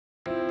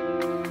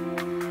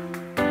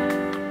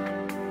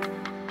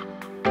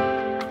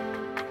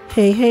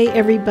Hey,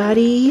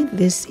 everybody.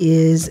 This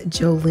is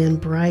Jo Lynn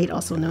Bright,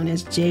 also known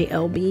as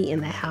JLB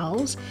in the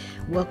house.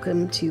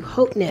 Welcome to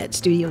HopeNet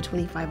Studio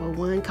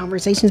 2501,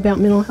 conversations about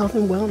mental health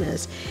and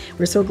wellness.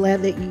 We're so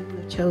glad that you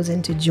have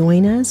chosen to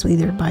join us,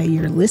 either by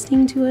you're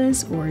listening to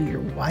us or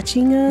you're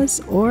watching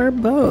us or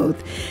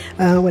both.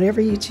 Whatever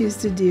you choose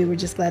to do, we're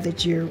just glad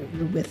that you're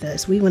with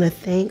us. We want to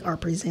thank our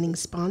presenting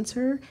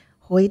sponsor,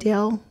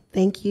 Hoydell.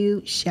 Thank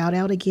you. Shout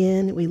out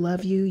again. We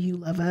love you. You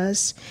love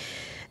us.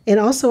 And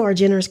also our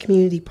generous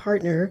community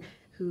partner,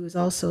 who's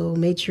also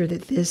made sure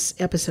that this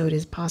episode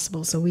is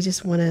possible. So we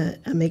just want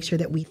to make sure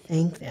that we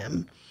thank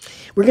them.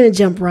 We're going to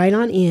jump right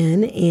on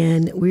in,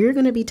 and we're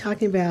going to be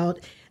talking about,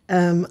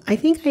 I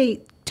think I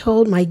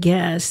told my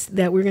guests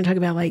that we're going to talk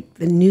about like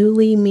the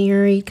newly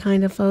married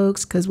kind of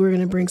folks, because we're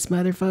going to bring some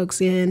other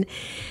folks in.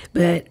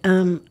 But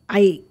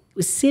I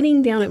was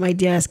sitting down at my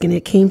desk, and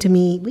it came to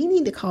me, we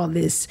need to call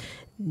this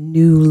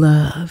new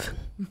love.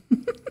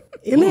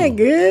 Isn't that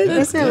good?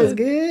 That sounds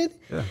good.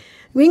 Yeah.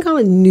 We can call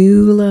it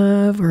new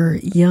love or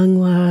young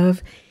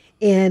love.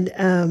 And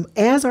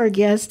as our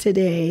guests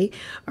today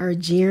are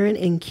Jeryn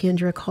and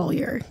Kendra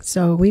Collier.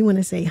 So we want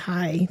to say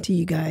hi to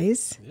you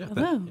guys. Yeah,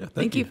 hello.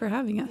 Thank you for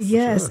having us.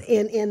 Yes.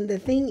 Sure. And the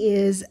thing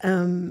is,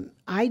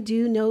 I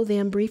do know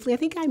them briefly. I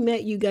think I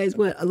met you guys,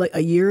 like a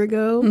year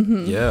ago?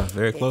 Mm-hmm. Yeah,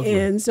 very closely.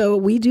 And so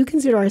we do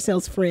consider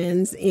ourselves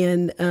friends.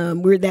 And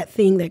we're that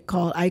thing that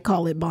I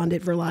call it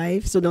bonded for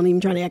life. So don't even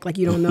try to act like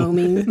you don't know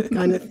me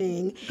kind of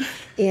thing.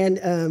 And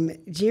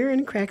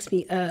Jeryn cracks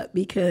me up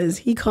because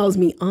he calls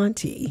me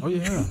auntie. Oh,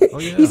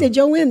 yeah. He said,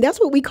 Jo Lynn,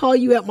 that's what we call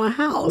you at my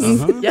house.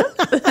 Uh-huh. Yeah,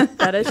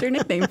 that is your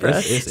nickname for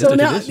us. So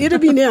now it'll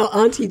be now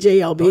Auntie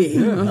JLB. Oh,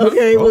 yeah.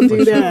 Okay, we'll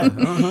do that.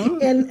 Uh-huh.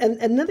 And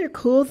another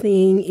cool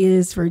thing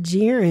is for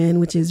Jeryn,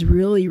 which is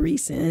really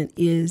recent,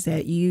 is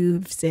that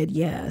you've said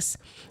yes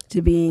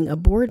to being a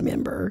board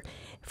member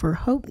for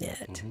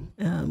HopeNet,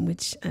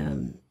 which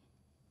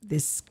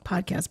this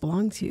podcast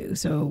belongs to.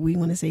 So we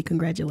want to say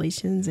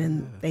congratulations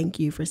and thank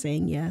you for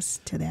saying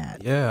yes to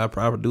that. Yeah,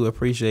 I do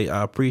appreciate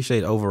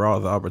overall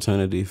the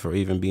opportunity for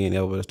even being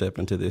able to step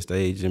into this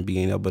stage and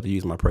being able to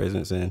use my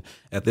presence. And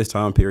at this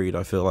time period,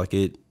 I feel like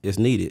it is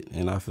needed.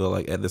 And I feel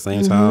like at the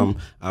same time,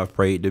 I've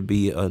prayed to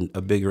be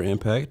a bigger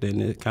impact,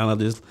 and it kind of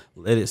just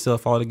let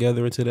itself fall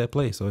together into that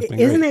place. So it's been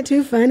Isn't great. that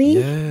too funny?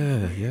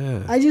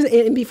 Yeah.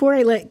 And before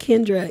I let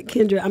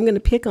Kendra, I'm going to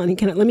pick on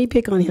him. Let me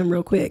pick on him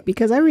real quick,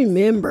 because I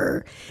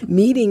remember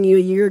meeting you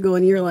a year ago,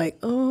 and you're like,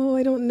 oh,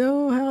 I don't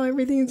know how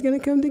everything's going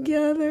to come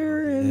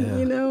together.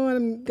 And,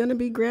 I'm going to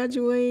be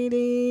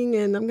graduating,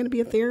 and I'm going to be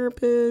a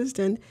therapist,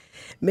 and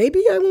maybe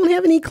I won't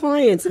have any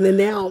clients. And then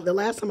now, the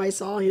last time I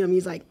saw him,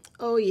 he's like,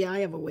 oh, yeah, I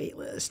have a wait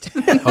list.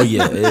 Oh,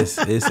 yeah, it's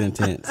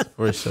intense,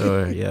 for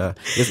sure, yeah.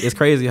 It's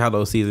crazy how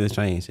those seasons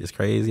change.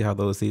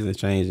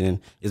 And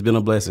it's been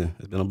a blessing.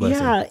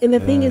 Yeah, and the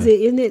thing is,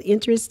 isn't it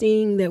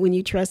interesting that when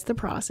you trust the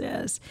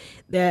process,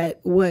 that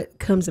what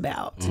comes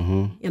about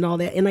and all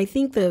that. And I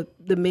think the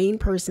main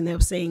person that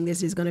was saying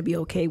this is going to be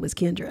okay was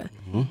Kendra.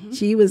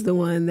 She was the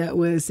one that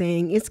was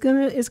saying, it's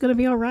gonna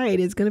be all right.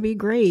 It's going to be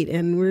great.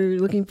 And we're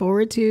looking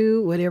forward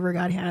to whatever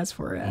God has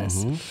for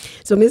us.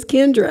 So Miss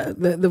Kendra,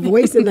 the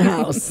voice in the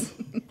house,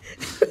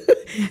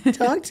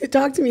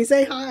 talk to me.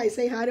 Say hi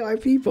to our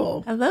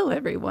people. Hello,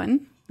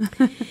 everyone.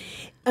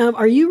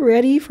 Are you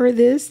ready for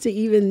this, to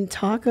even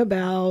talk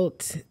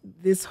about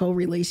this whole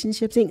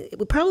relationship thing?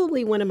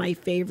 Probably one of my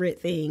favorite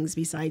things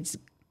besides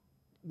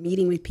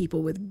meeting with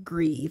people with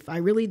grief. I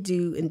really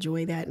do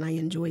enjoy that, and I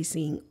enjoy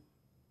seeing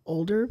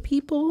older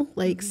people,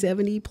 like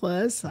 70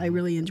 plus. I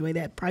really enjoy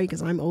that, probably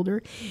because I'm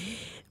older.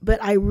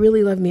 But I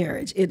really love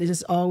marriage. It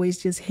just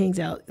always just hangs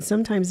out.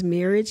 Sometimes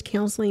marriage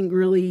counseling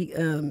really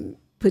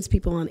puts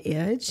people on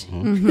edge.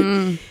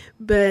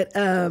 But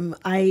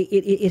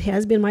it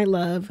has been my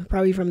love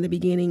probably from the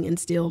beginning, and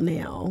still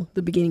now,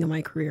 the beginning of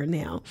my career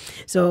now.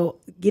 So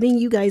getting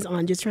you guys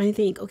on, just trying to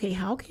think, okay,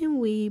 how can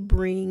we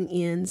bring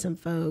in some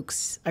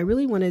folks? I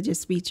really want to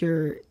just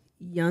feature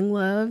young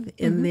love,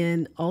 and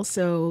then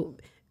also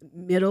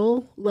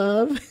middle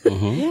love,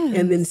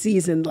 and then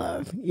seasoned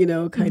love,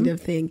 kind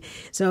of thing.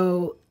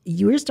 So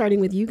you're starting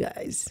with you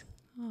guys.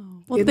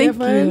 Well, thank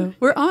you.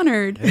 We're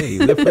honored. Hey,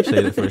 we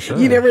appreciate it for sure.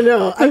 You never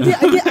know.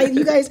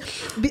 You guys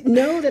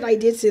know that I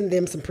did send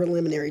them some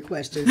preliminary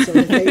questions, so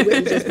that they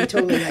wouldn't just be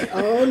totally like,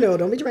 oh, no,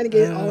 don't be trying to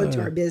get all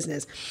into our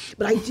business.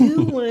 But I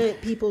do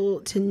want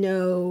people to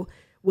know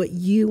what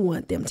you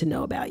want them to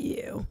know about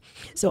you.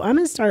 So I'm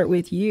going to start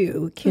with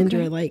you,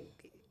 Kendra. Okay.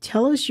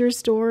 Tell us your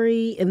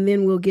story, and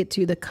then we'll get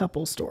to the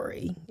couple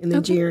story. And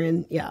then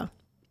Jeryn, yeah.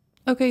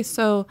 Okay,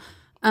 so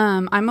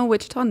I'm a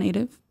Wichita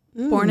native,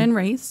 born and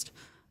raised.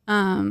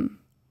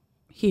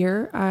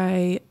 Here,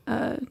 I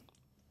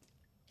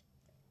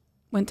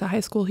went to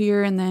high school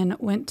here, and then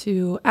went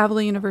to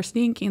Avila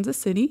University in Kansas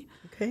City.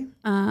 Okay.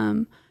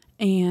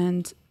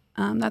 And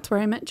that's where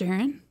I met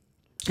Jeryn.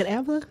 At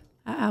Avila?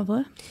 At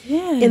Avila.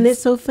 Yeah. And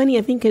that's so funny.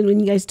 I think when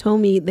you guys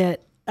told me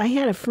that, I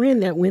had a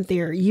friend that went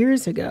there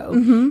years ago,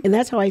 and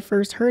that's how I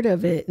first heard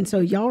of it. And so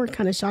y'all were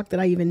kind of shocked that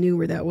I even knew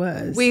where that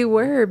was. We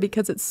were,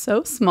 because it's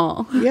so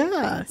small.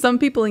 Yeah. Some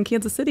people in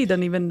Kansas City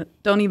don't even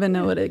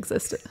know it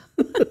existed.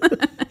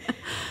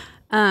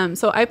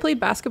 So I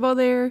played basketball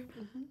there,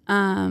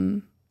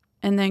 and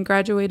then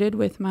graduated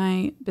with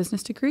my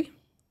business degree.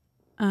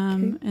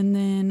 And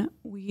then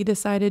we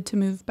decided to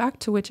move back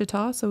to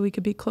Wichita so we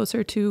could be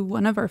closer to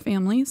one of our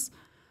families.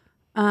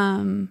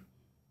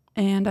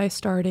 And I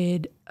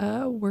started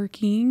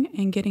working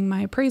and getting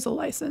my appraisal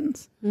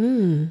license.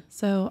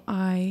 So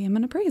I am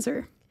an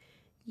appraiser.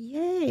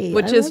 Yay.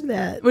 Which I is love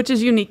that. Which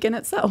is unique in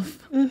itself.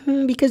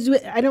 Because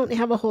I don't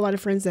have a whole lot of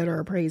friends that are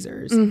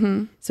appraisers.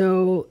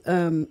 So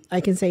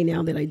I can say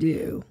now that I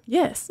do.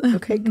 Yes.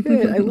 Okay,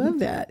 good. I love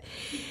that.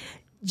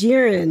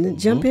 Jeryn,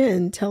 jump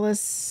in. Tell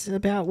us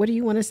about, what do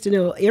you want us to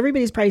know?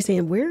 Everybody's probably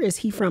saying, "Where is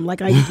he from?"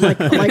 Like I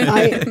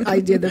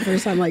did the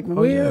first time. Like,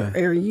 where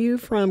are you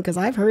from? Because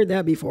I've heard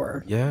that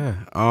before. Yeah.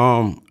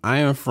 I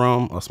am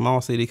from a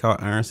small city called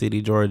Iron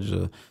City,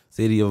 Georgia.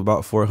 City of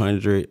about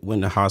 400.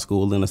 Went to high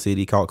school in a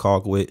city called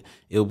Colquitt.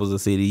 It was a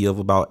city of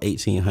about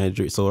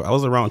 1,800. So I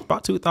was around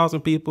about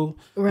 2,000 people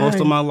most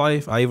of my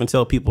life. I even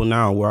tell people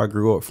now where I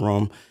grew up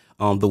from,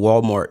 the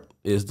Walmart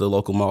is the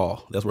local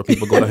mall. That's where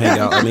people go to hang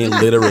out. I mean,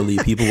 literally,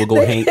 people will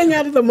go hang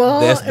out at the mall.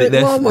 That's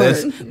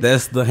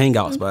the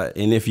hangout spot.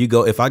 And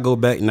if I go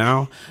back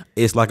now,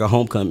 it's like a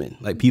homecoming.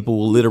 Like, people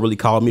will literally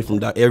call me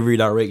from every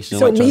direction.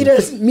 So like meet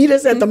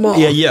us at the mall.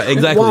 Yeah,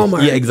 exactly.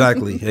 Walmart. Yeah,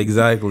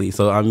 exactly.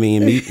 So I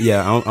mean,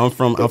 I'm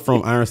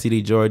from Iron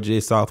City,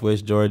 Georgia,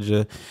 Southwest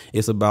Georgia.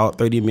 It's about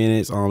 30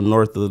 minutes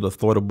north of the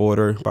Florida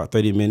border, about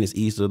 30 minutes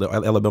east of the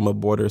Alabama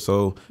border.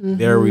 So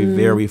very,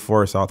 very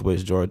far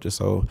Southwest Georgia.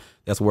 So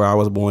that's where I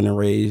was born and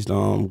raised.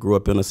 Grew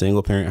up in a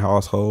single parent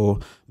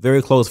household.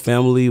 Very close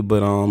family,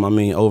 but I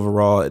mean,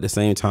 overall, at the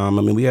same time,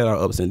 I mean, we had our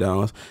ups and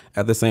downs.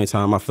 At the same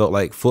time, I felt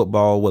like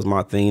football was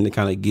my thing to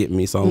kind of get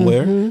me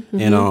somewhere,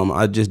 and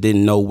I just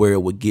didn't know where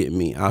it would get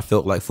me. I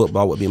felt like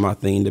football would be my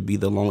thing to be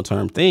the long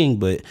term thing,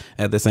 but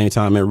at the same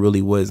time, it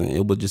really wasn't.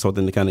 It was just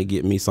something to kind of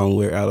get me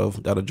somewhere out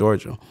of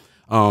Georgia.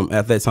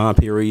 At that time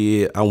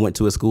period, I went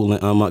to a school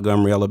in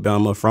Montgomery,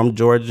 Alabama, from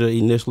Georgia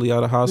initially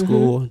out of high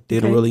school.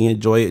 Didn't really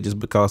enjoy it just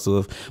because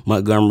of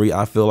Montgomery.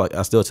 I feel like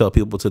I still tell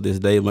people to this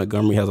day,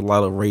 Montgomery has a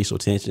lot of racial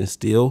tension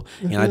still.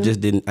 And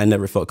I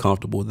never felt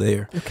comfortable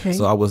there.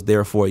 So I was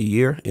there for a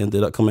year,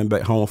 ended up coming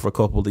back home for a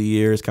couple of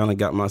years, kind of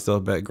got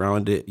myself back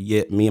grounded.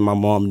 Yet me and my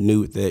mom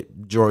knew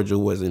that Georgia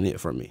wasn't it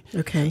for me.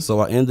 So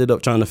I ended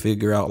up trying to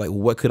figure out, like,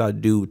 what could I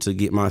do to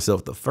get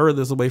myself the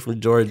furthest away from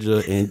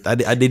Georgia? And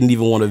I didn't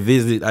even want to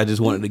visit. I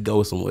just wanted to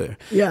go somewhere.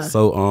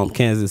 So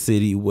Kansas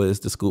City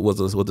was the school.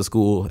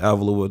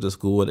 Avila was the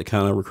school that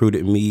kind of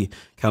recruited me,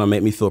 kind of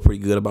made me feel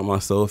pretty good about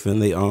myself,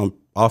 and they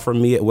offered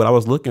me what I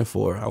was looking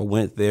for. I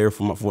went there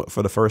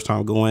for the first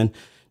time going.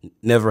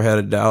 Never had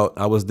a doubt.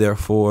 I was there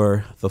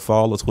for the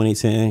fall of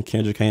 2010.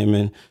 Kendra came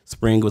in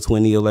spring of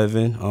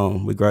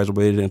 2011. We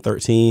graduated in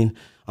 2013.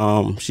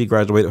 She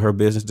graduated her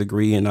business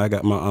degree, and I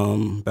got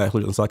my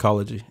bachelor's in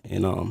psychology.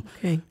 And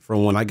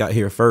from when I got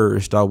here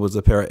first, I was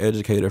a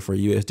paraeducator for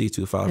USD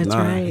 259. That's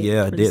right.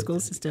 Yeah, for the school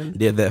system.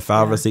 Did that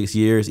 5 or 6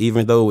 years.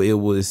 Even though it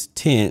was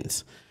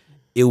tense,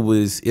 it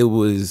was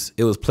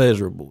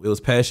pleasurable. It was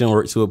passion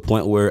work to a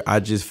point where I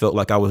just felt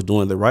like I was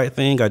doing the right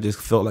thing. I just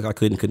felt like I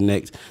couldn't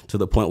connect to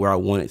the point where I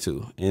wanted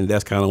to, and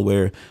that's kind of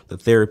where the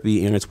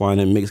therapy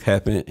intertwined and mix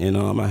happened. And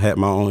I had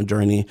my own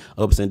journey,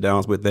 ups and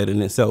downs with that in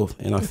itself.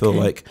 And I feel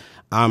like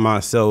I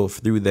myself,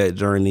 through that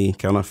journey,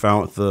 kind of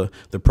found the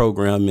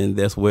program, and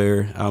that's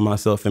where I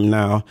myself am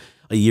now.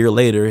 A year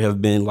later,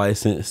 have been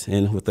licensed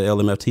and with the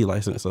LMFT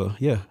license. So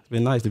yeah, it's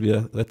been nice to be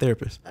a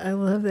therapist. I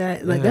love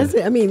that. Like that's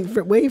it. I mean,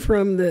 way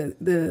from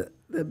the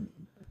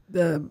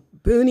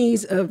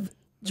boonies of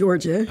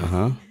Georgia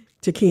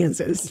to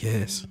Kansas.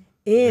 Yes.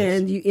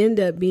 And you end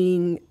up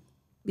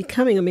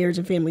becoming a marriage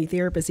and family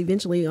therapist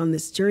eventually on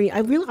this journey.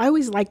 I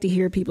always like to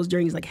hear people's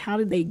journeys, like how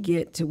did they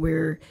get to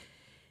where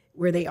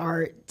they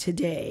are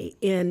today?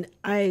 And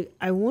I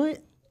want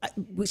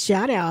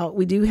shout out.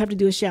 We do have to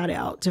do a shout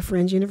out to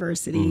Friends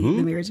University,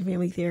 the Marriage and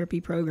Family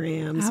Therapy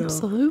Program.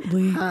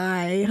 Absolutely. So,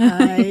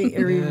 hi,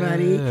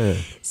 everybody.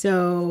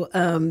 So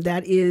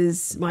that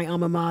is my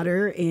alma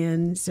mater,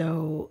 and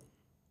so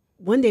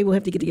one day we'll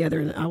have to get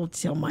together, and I will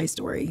tell my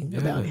story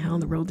about how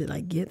in the world did I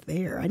get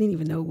there. I didn't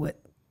even know what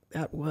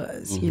that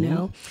was, you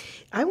know.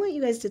 I want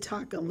you guys to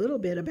talk a little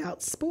bit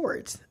about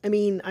sports. I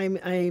mean,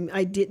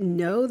 I didn't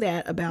know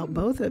that about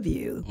both of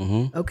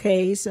you.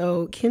 Okay,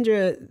 so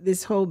Kendra,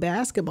 this whole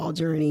basketball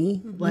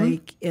journey,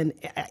 like, and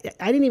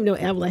I didn't even know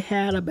Avila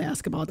had a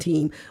basketball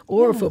team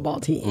or a football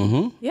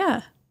team.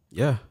 Yeah.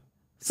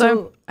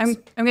 So I'm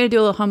going to do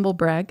a little humble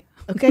brag.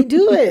 Okay,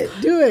 do it.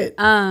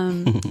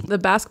 The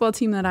basketball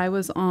team that I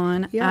was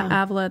on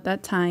at Avila at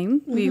that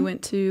time, we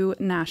went to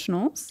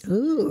nationals.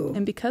 Ooh.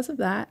 And because of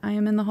that, I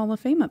am in the Hall of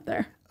Fame up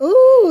there.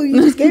 Ooh,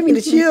 you just gave me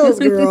the chills,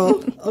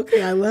 girl.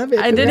 Okay, I love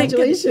it.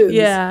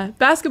 Congratulations.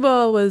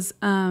 Basketball was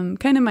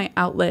kind of my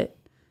outlet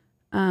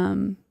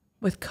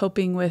with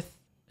coping with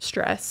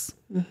stress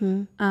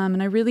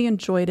And I really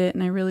enjoyed it,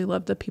 and I really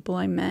loved the people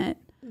I met.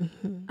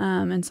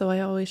 And so I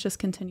always just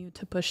continued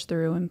to push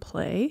through and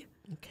play.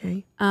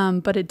 Okay.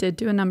 But it did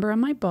do a number on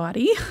my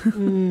body.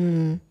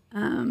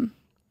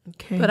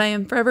 Okay. But I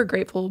am forever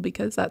grateful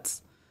because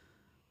that's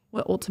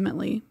what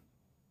ultimately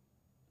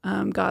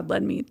God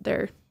led me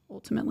there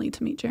ultimately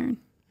to meet Jeryn.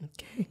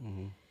 Okay.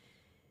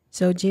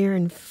 So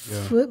Jeryn,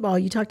 football,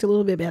 you talked a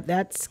little bit about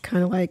that's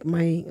kind of like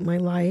my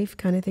life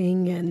kind of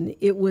thing, and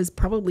it was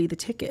probably the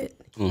ticket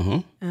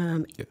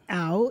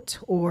out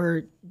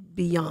or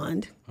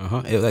beyond.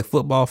 Like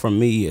football for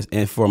me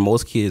and for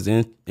most kids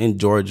in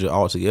Georgia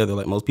altogether,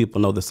 like most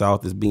people know the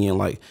South as being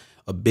like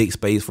a big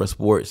space for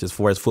sports as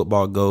far as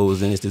football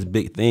goes, and it's this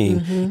big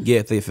thing.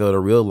 Yet they fail to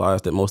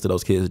realize that most of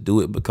those kids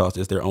do it because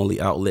it's their only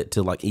outlet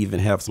to like even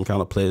have some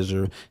kind of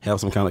pleasure,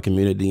 have some kind of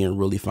community, and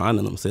really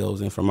finding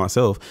themselves. And for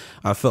myself,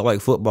 I felt like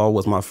football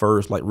was my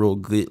first like real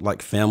good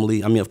like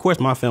family. I mean, of course,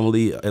 my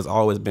family has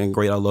always been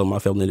great. I love my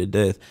family to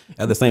death.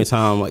 At the same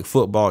time, like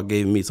football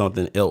gave me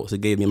something else.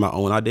 It gave me my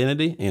own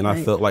identity, and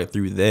I felt like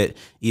through that,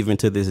 even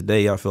to this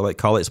day, I feel like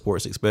college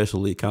sports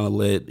especially kind of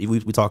led.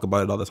 We talk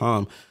about it all the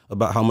time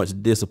about how much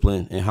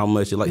discipline and how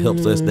much it like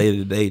helps us day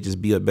to day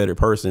just be a better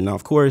person. Now,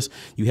 of course,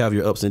 you have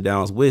your ups and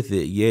downs with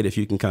it. Yet, if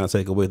you can kind of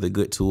take away the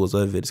good tools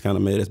of it, it's kind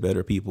of made us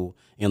better people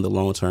in the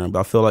long term.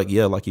 But I feel like,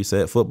 like you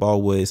said,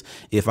 football was,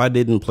 if I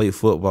didn't play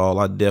football,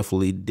 I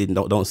definitely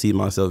don't see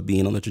myself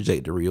being on the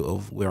trajectory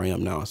of where I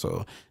am now.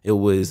 So it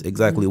was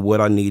exactly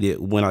what I needed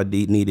when I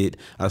did need it.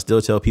 I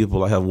still tell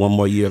people I have one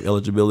more year of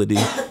eligibility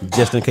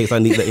just in case I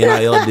need the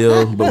NIL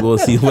deal, but we'll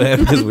see what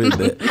happens with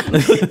that.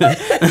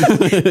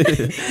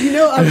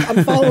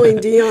 I'm following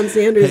Deion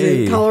Sanders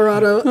in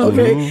Colorado.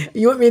 Okay.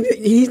 You want me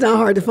he's not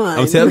hard to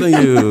find. I'm telling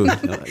you.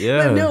 But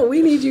no,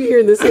 we need you here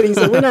in the city,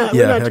 so we're not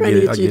trying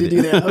to get you to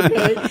do that.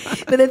 Okay.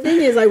 But the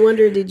thing is, I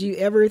wonder, did you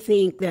ever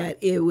think that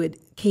it would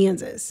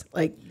Kansas?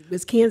 Like,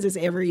 was Kansas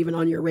ever even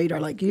on your radar?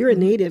 Like, you're a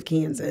native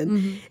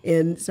Kansan,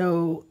 and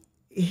so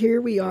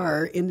here we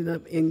are, ended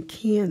up in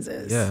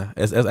Kansas. Yeah,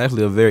 it's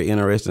actually a very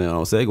interesting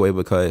segue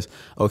because,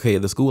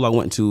 the school I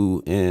went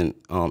to in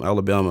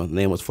Alabama, the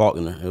name was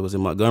Faulkner. It was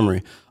in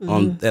Montgomery.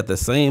 At the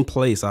same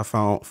place I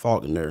found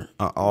Faulkner,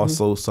 I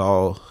also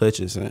saw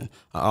Hutchinson.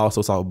 I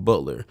also saw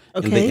Butler.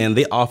 Okay. And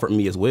they offered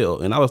me as well.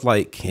 And I was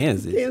like,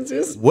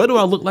 Kansas? What do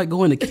I look like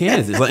going to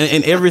Kansas? Like,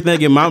 and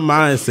everything in my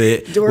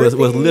mindset was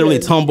literally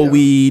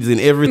tumbleweeds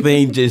and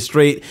everything just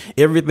straight.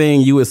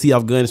 Everything you would see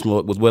off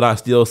Gunsmoke was what I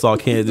still saw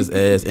Kansas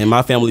as. And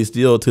my family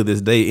still to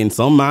this day in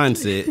some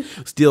mindset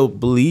still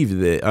believe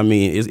that. I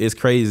mean, it's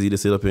crazy to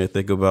sit up here and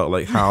think about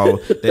like how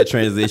that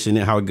transition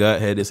and how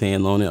God had his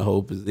hand on that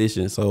whole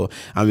position. So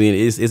I mean,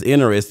 it's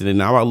interesting. And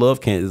now I love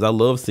Kansas. I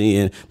love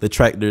seeing the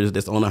tractors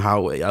that's on the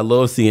highway. I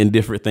love seeing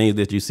different things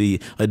that you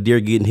see, a deer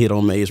getting hit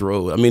on Maze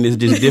Road. I mean, it's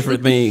just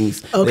different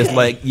things. It's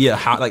like,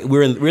 like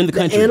we're in the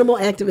country. The animal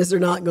activists are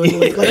not going to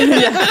look like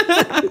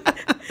that.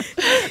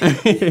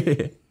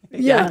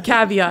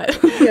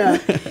 Caveat.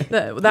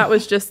 That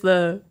was just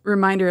the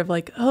reminder of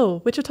like,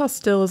 Wichita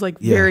still is like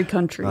very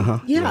country.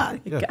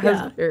 It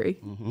has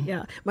very.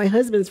 My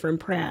husband's from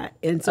Pratt,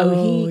 and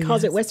so he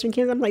calls it Western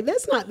Kansas. I'm like,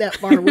 that's not that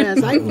far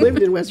west. I've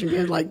lived in Western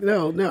Kansas. Like,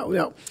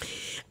 no.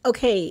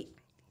 Okay,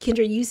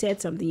 Kendra, you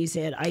said something. You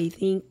said, I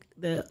think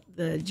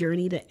the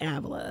journey to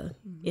Avila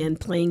and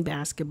playing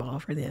basketball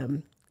for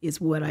them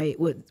is what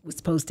was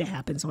supposed to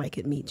happen so I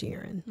could meet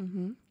Jeryn.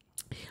 I'm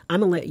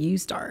going to let you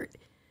start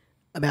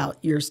about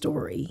your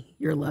story,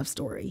 your love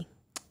story.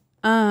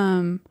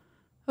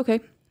 Okay.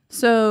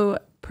 So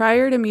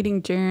prior to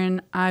meeting Jeryn,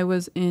 I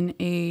was in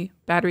a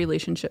bad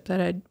relationship that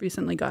I'd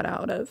recently got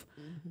out of.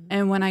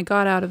 And when I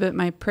got out of it,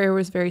 my prayer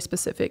was very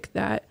specific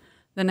that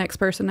the next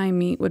person I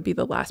meet would be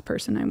the last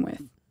person I'm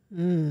with.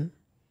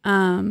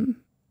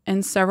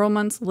 And several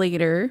months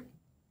later,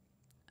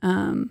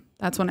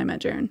 that's when I met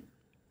Jeryn.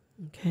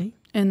 Okay.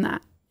 In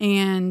that.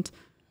 And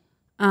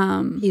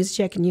he was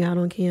checking you out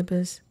on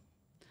campus.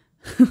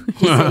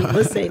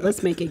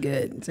 Let's make it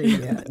good.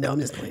 No, I'm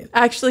just playing.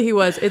 Actually, he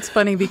was. It's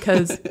funny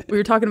because we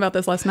were talking about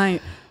this last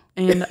night,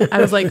 and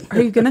I was like,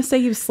 "Are you gonna say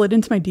you slid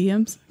into my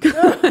DMs?"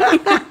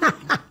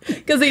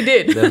 Because he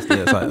did. That's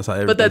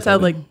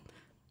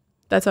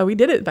how we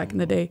did it back in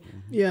the day.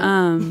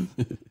 Yeah.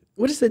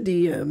 What is a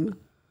DM?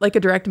 Like a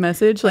direct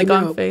message, like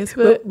on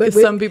Facebook. But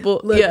some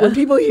people, when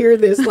people hear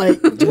this, like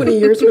 20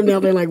 years from now,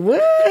 they're like,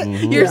 "What?"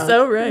 You're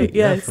so right.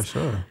 Yes, for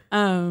sure.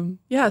 So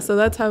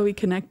that's how we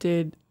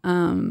connected.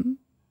 And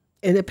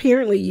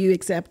apparently, you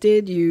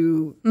accepted.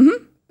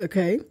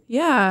 Okay.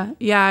 Yeah.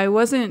 I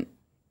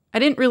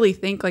didn't really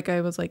think like I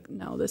was like,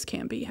 no, this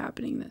can't be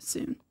happening this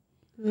soon.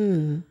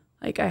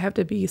 Like I have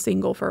to be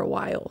single for a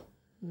while.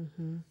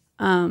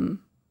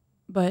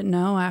 But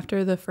no,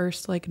 after the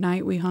first like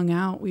night we hung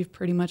out, we've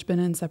pretty much been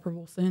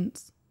inseparable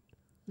since.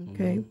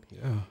 Okay.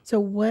 So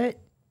what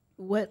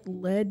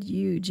led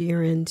you,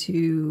 Jeryn,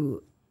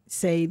 to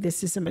say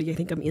this is somebody I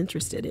think I'm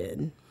interested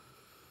in?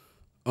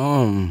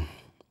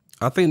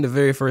 I think the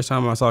very first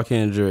time I saw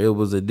Kendra, it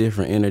was a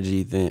different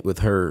energy with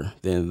her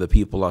than the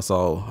people I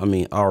saw,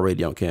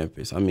 already on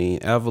campus.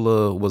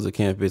 Avila was a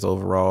campus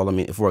overall.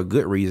 For a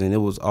good reason. It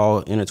was all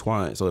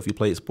intertwined. So if you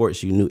played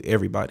sports, you knew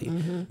everybody.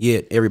 Mm-hmm.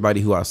 Yet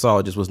everybody who I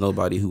saw just was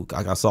nobody who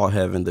I saw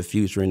having the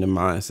future and the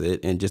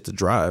mindset and just the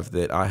drive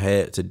that I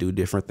had to do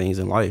different things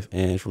in life.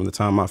 And from the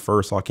time I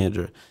first saw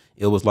Kendra,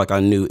 it was like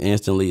I knew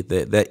instantly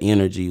that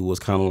energy was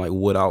kind of like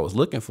what I was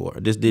looking for. I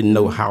just didn't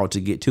know how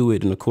to get to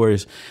it. And of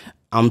course,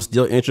 I'm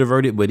still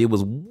introverted, but it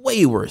was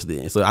way worse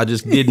then. So I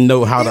just didn't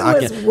know how to.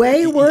 It was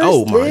way worse.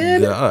 Oh my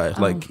then?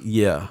 gosh!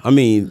 Yeah.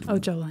 Oh,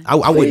 Jo Lynn.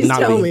 I would not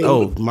be. Me.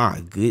 Oh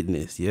my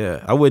goodness!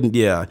 Yeah, I wouldn't.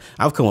 Yeah,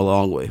 I've come a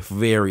long way,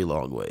 very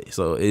long way.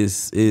 So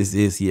it's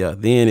yeah.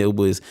 Then it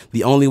was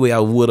the only way I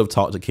would have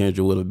talked to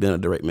Kendra would have been a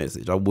direct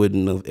message. I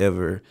wouldn't have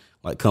ever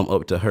come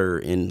up to her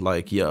and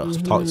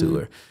talk to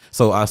her.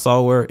 So I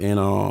saw her,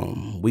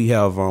 and we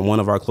have one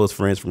of our close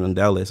friends from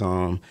Dallas.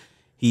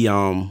 He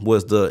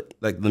was the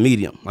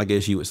medium, I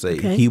guess you would say.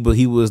 Okay.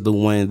 He was the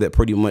one that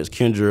pretty much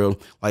Kendra,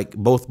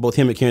 both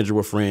him and Kendra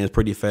were friends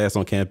pretty fast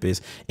on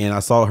campus. And I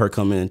saw her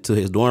come into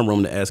his dorm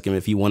room to ask him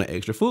if he wanted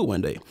extra food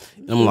one day.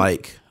 And I'm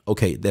like,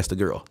 okay, that's the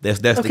girl. That's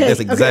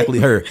exactly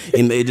her.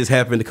 And it just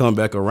happened to come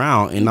back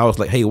around. And I was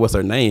like, hey, what's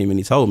her name? And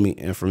he told me.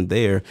 And from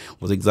there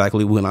was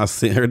exactly when I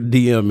sent her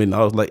DM. And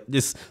I was like,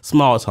 just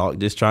small talk,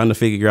 just trying to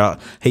figure out,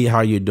 hey,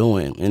 how you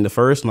doing? And the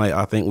first night,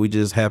 I think we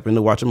just happened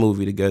to watch a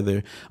movie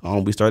together.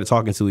 We started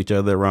talking to each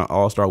other around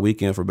All-Star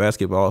Weekend for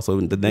basketball.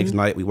 So the next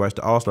night, we watched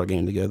the All-Star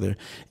game together.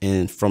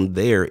 And from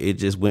there, it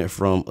just went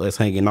from us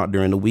hanging out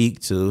during the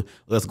week to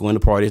us going to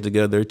parties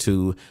together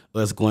to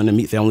us going to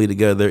meet family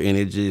together. And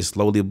it just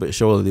slowly but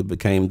surely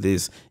became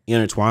this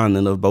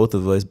intertwining of both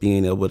of us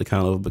being able to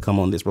kind of become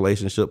on this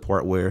relationship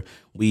part where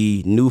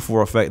we knew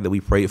for a fact that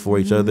we prayed for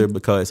each other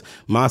because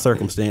my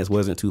circumstance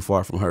wasn't too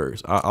far from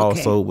hers. I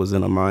also was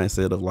in a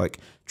mindset of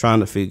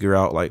trying to figure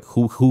out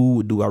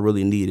who do I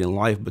really need in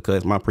life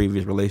because my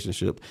previous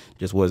relationship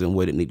just wasn't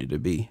what it needed to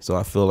be. So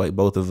I feel like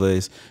both of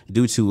us,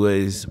 due to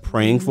us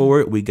praying for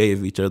it, we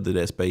gave each other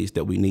that space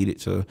that we needed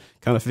to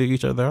kind of figure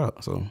each other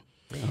out. So,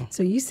 yeah.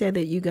 So you said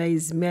that you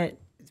guys met.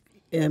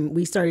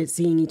 We started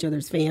seeing each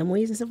other's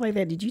families and stuff like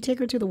that. Did you take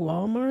her to the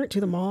Walmart,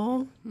 to the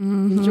mall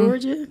in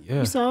Georgia? Yeah.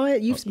 You saw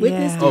it? You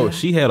witnessed it? Oh,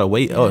 she had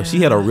she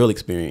had a real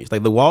experience. The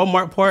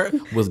Walmart part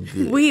was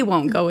good. We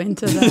won't go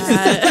into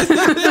that.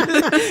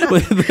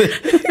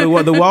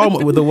 the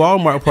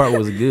Walmart part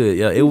was good.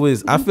 Yeah, it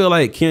was. I feel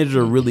like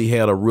Kendra really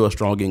had a real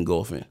strong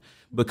engulfing.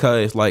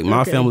 Because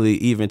my family,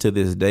 even to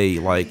this day,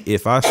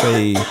 if I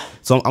say,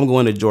 so I'm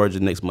going to Georgia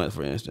next month,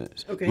 for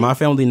instance. Okay. My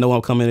family know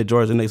I'm coming to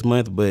Georgia next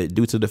month, but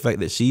due to the fact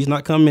that she's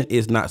not coming,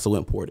 it's not so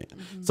important.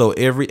 Mm-hmm. So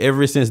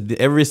ever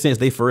since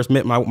they first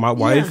met my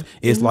wife,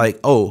 it's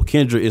oh,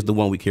 Kendra is the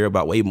one we care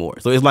about way more.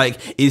 So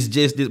it's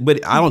just,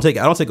 but I don't take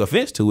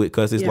offense to it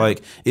because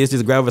it's it's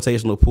this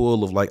gravitational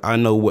pull of I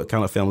know what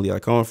kind of family I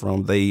come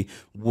from. They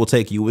will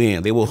take you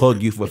in. They will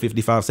hug you for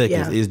 55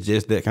 seconds. Yeah. It's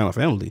just that kind of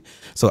family.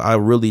 So I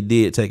really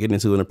did take it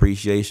into an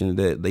appreciation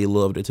that they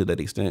loved it to that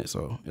extent.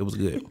 So it was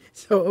good.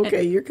 So,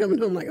 you're coming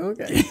home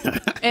okay.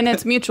 And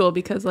it's mutual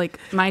because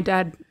my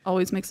dad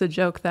always makes a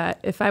joke that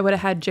if I would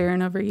have had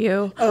Jeryn over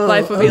you,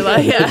 life would be So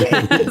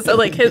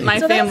my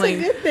family.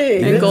 That's a good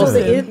thing. And so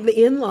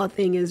the in-law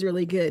thing is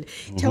really good.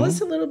 Mm-hmm. Tell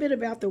us a little bit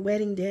about the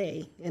wedding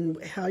day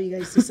and how you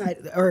guys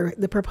decided, or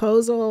the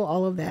proposal,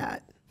 all of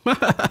that.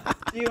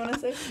 Do you want to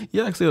say?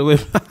 Yeah, actually,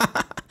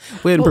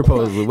 wedding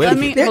proposal.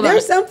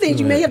 There's some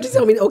things you may have to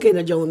tell me. Okay,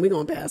 now, Jo Lynn, we're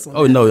going to pass on.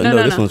 Oh, no,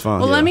 this one's fine.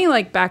 Well, let me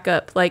back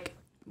up.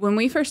 When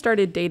we first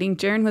started dating,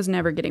 Jeryn was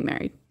never getting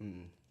married.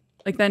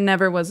 That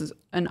never was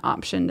an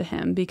option to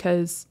him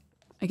because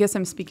I guess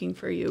I'm speaking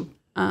for you.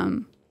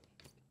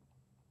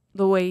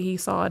 The way he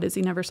saw it is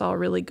he never saw a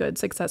really good,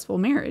 successful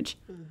marriage.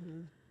 Mm-hmm.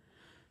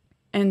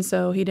 And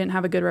so he didn't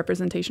have a good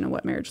representation of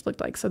what marriage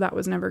looked like. So that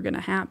was never going to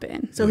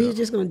happen. So he was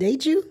just going to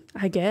date you?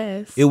 I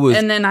guess. It was,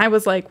 and then I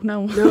was like,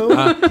 no.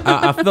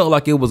 I felt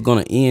like it was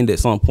going to end at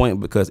some point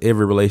because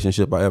every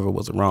relationship I ever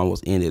was around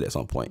was ended at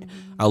some point.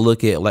 Mm-hmm. I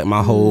look at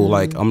my whole,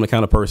 I'm the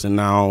kind of person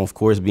now, of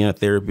course, being a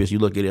therapist, you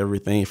look at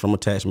everything from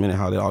attachment and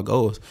how that all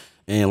goes.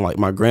 And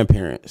my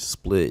grandparents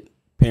split.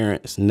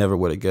 Parents never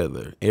were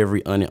together.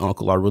 Every aunt and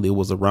uncle I really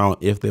was around,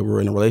 if they were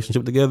in a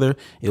relationship together,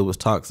 it was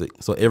toxic.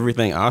 So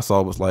everything I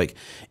saw was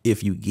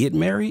if you get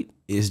married,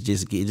 it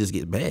just gets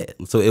bad.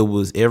 So it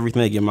was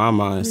everything in my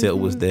mindset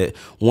was that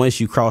once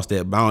you cross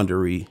that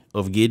boundary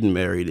of getting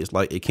married, it's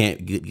it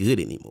can't get good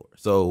anymore.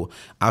 So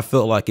I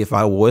felt like if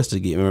I was to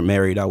get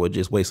married, I would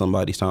just waste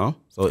somebody's time.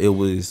 So it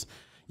was.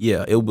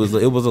 Yeah, it was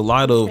a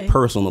lot of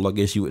personal, I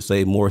guess you would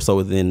say, more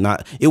so than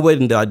not. It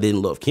wasn't that I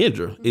didn't love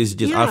Kendra. It's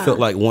just I felt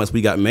like once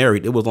we got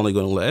married, it was only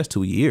going to last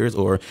 2 years,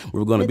 or we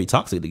were going to be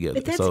toxic together.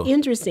 But that's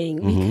interesting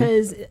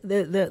because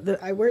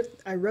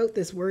I wrote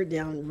this word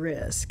down,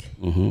 risk,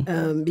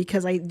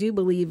 because I do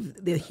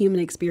believe the human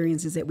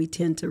experience is that we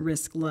tend to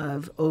risk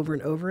love over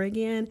and over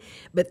again.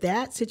 But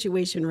that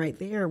situation right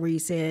there, where you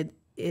said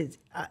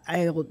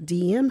I'll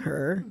DM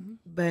her,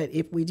 but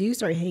if we do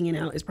start hanging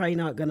out, it's probably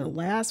not going to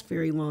last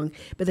very long.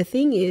 But the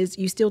thing is,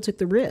 you still took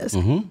the risk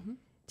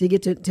to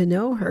get to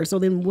know her. So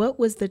then what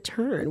was the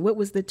turn? What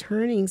was the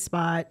turning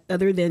spot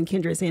other than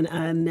Kendra saying,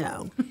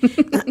 no,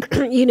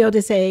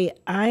 to say,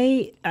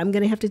 I'm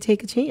going to have to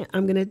take a chance.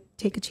 I'm going to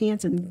take a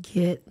chance and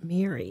get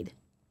married.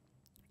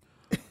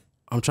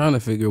 I'm trying to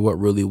figure what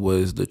really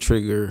was the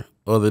trigger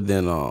other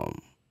than,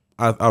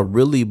 I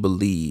really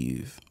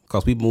believe,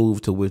 because we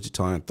moved to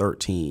Wichita in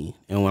 13.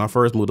 And when I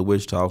first moved to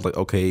Wichita, I was like,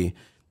 okay,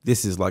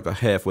 this is like a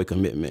halfway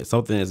commitment.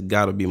 Something has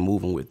got to be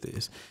moving with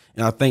this.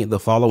 And I think the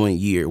following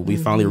year, we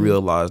finally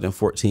realized in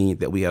 14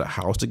 that we had a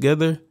house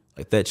together.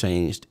 Like that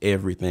changed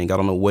everything. I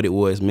don't know what it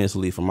was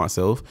mentally for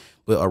myself,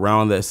 but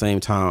around that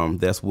same time,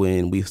 that's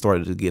when we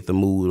started to get the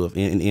mood of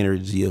and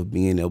energy of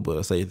being able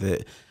to say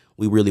that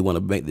we really want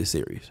to make this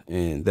serious.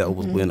 And that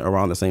was when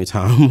around the same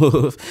time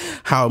of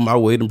how my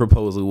wedding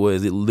proposal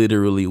was. It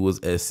literally was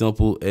as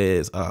simple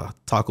as a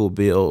Taco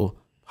Bell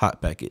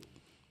hot packet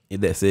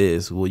that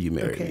says, will you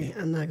marry me?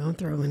 I'm not going to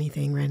throw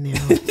anything right now.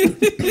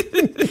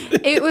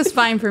 It was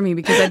fine for me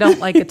because I don't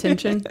like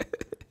attention.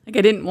 Like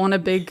I didn't want a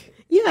big...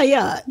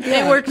 Yeah.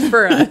 It worked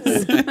for us.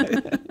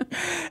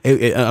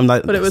 I'm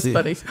not, but it was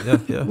funny.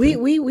 Yeah.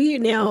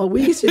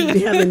 We should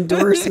have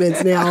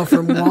endorsements now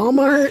from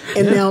Walmart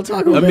and now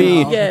Taco Bell.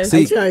 Yes.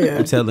 See,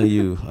 I'm telling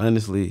you,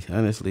 honestly,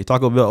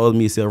 Taco Bell owed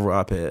me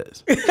several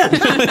iPads.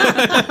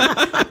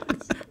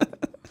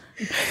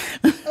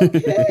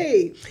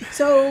 Okay.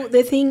 So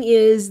the thing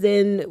is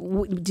then,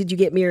 did you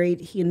get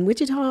married in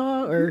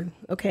Wichita or,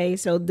 okay.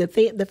 So the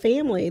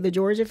family, the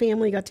Georgia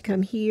family got to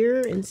come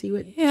here and see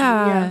what.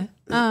 Yeah.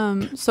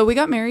 So we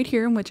got married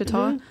here in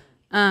Wichita.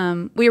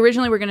 We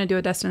originally were going to do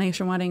a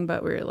destination wedding,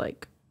 but we were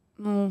like,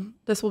 well,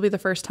 this will be the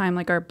first time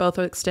like our both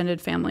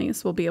extended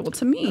families will be able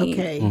to meet.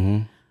 Okay.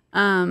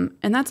 And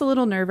that's a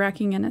little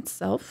nerve-wracking in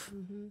itself.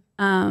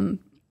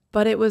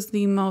 But it was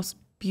the most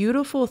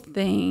beautiful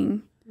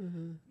thing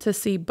to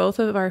see both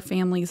of our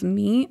families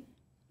meet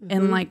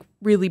and like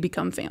really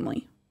become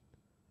family.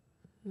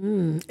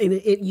 And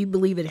you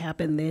believe it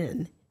happened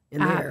then?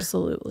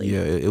 Absolutely.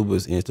 Yeah, it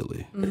was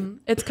instantly.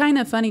 It's kind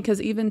of funny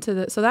because even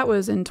so that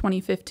was in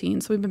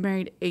 2015. So we've been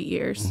married 8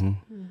 years.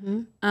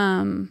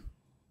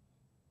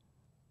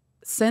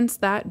 Since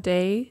that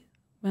day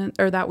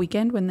that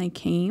weekend when they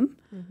came,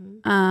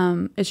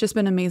 it's just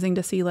been amazing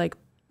to see like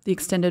the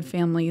extended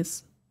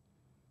families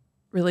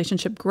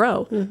relationship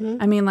grow.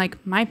 I mean,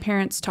 like my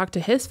parents talk to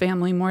his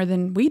family more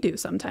than we do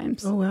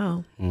sometimes. Oh,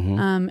 wow.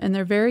 And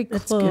they're very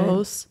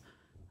close.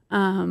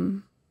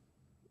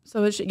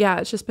 So it's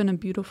just been a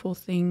beautiful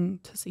thing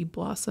to see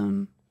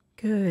blossom.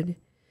 Good.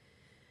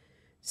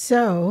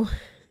 So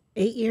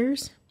 8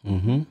 years?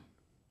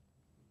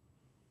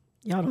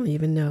 Y'all don't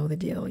even know the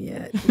deal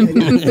yet.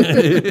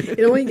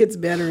 It only gets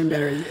better and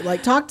better.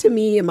 Like, talk to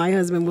me and my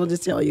husband, we'll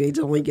just tell you it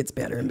only gets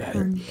better and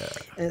better.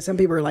 And some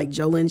people are like,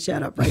 Jo Lynn,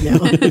 shut up right now.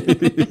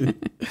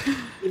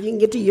 If you can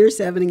get to year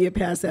 7 and get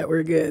past that,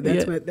 we're good.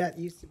 That's what that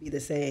used to be the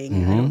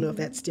saying. I don't know if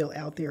that's still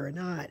out there or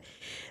not.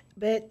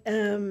 But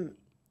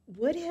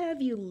what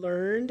have you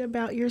learned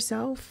about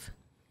yourself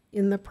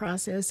in the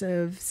process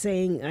of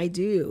saying I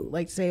do?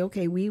 Like, say,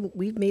 okay,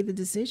 we've made the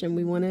decision.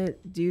 We want to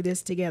do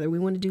this together. We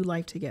want to do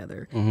life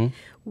together.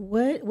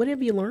 What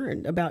have you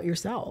learned about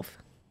yourself?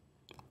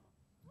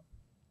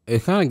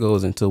 It kind of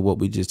goes into what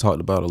we just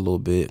talked about a little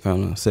bit,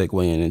 kind of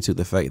segueing into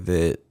the fact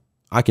that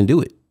I can do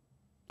it.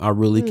 I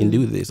really can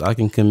do this. I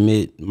can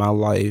commit my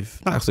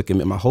life, not actually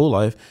commit my whole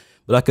life,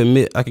 but I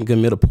can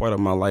commit a part of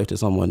my life to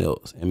someone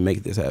else and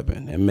make this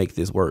happen and make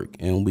this work.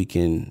 And we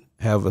can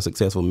have a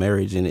successful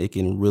marriage and it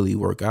can really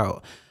work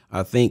out.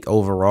 I think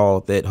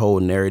overall that whole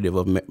narrative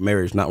of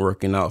marriage not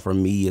working out for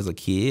me as a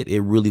kid,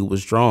 it really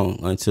was strong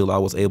until I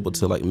was able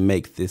to like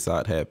make this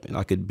side happen.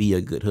 I could be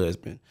a good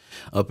husband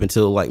up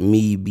until like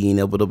me being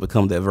able to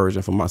become that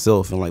version for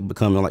myself and like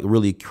becoming like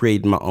really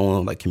creating my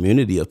own like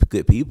community of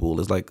good people.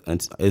 It's like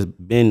it's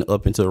been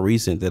up until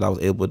recent that I was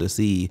able to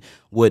see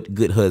what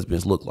good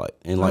husbands look like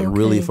and like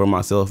really for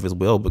myself as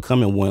well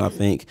becoming one. I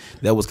think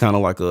that was kind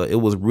of like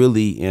it was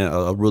really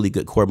a really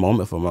good core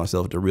moment for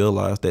myself to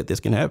realize that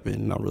this can happen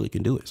and I really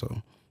can do it.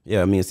 So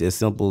yeah, I mean it's as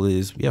simple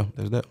as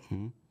there's that.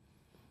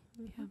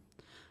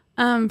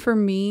 For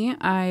me,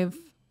 I've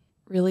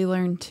really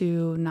learned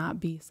to not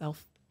be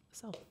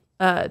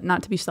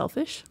not to be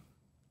selfish.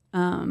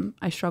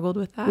 I struggled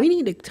with that. We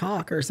need to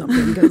talk or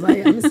something because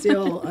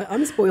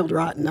I'm spoiled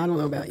rotten. I don't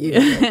know about you.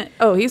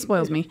 Oh, he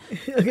spoils me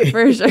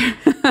for sure.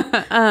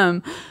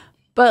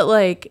 But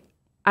like,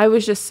 I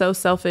was just so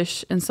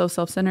selfish and so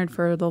self-centered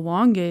for the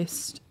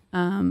longest.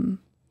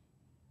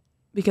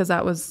 Because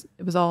it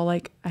was all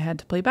like, I had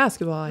to play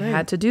basketball. I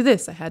had to do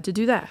this. I had to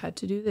do that. I had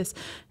to do this.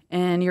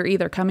 And you're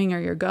either coming or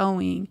you're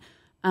going.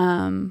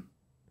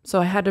 So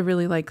I had to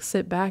really like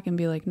sit back and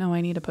be like, no,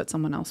 I need to put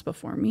someone else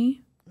before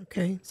me.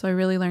 Okay. So I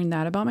really learned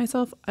that about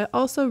myself. I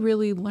also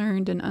really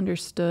learned and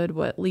understood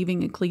what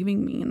leaving and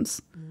cleaving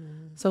means.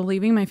 So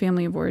leaving my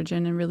family of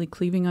origin and really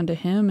cleaving onto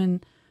him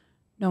and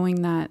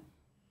knowing that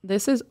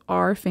this is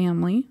our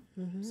family.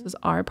 This is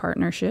our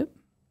partnership.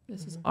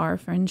 This is our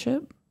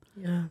friendship.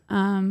 Yeah.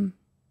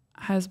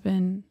 Has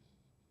been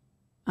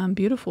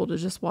beautiful to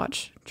just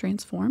watch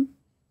transform.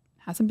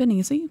 Hasn't been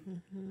easy,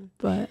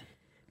 but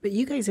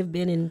you guys have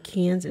been in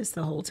Kansas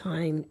the whole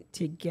time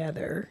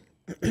together.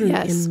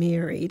 Yes. And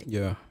married.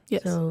 Yeah.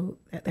 yes. So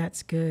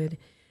that's good.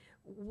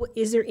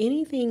 Is there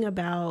anything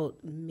about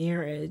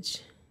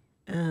marriage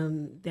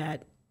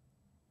that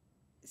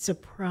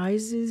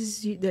surprised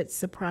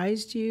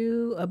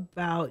you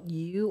about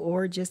you,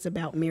 or just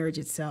about marriage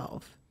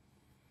itself?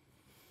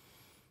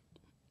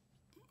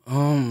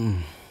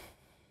 The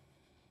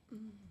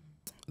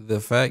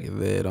fact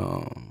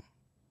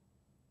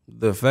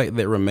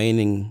that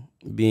remaining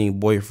being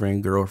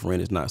boyfriend,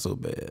 girlfriend is not so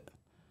bad.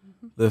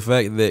 The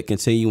fact that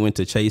continuing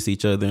to chase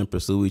each other and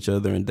pursue each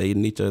other and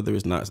dating each other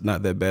is not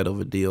that bad of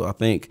a deal. I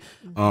think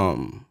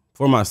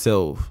for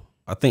myself,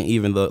 I think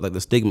even the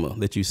stigma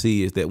that you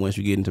see is that once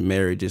you get into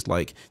marriage, it's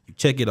like you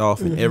check it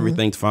off and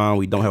everything's fine.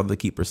 We don't have to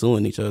keep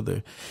pursuing each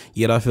other.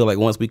 Yet I feel like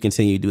once we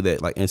continue to do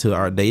that, like into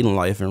our dating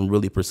life and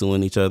really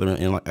pursuing each other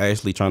and like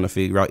actually trying to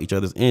figure out each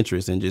other's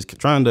interests and just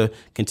trying to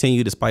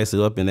continue to spice it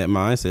up in that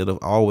mindset of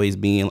always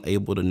being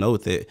able to know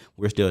that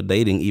we're still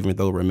dating even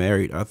though we're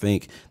married. I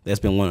think that's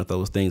been one of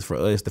those things for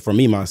us, for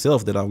me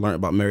myself, that I've learned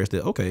about marriage,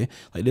 that okay,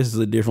 like this is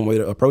a different way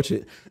to approach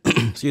it.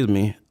 Excuse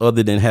me,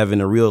 other than having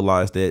to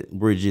realize that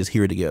we're just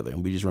here together.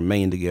 We just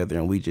remain together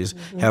and we just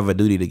have a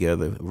duty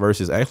together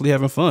versus actually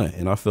having fun.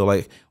 And I feel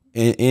like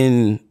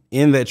in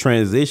that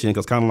transition,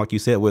 because kind of like you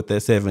said with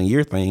that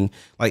 7-year thing,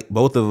 like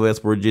both of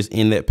us were just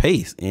in that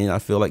pace. And I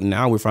feel like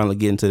now we're finally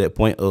getting to that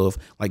point of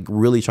like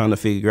really trying to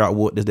figure out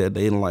what does that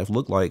dating life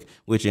look like,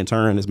 which in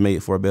turn is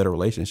made for a better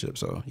relationship.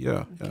 So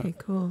yeah. Okay,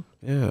 cool.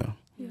 Yeah.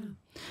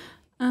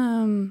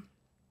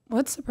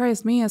 What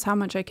surprised me is how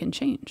much I can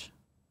change.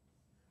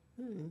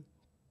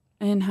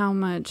 And how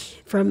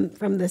much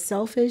from the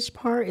selfish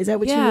part, is that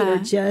what you mean, or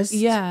just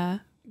growing?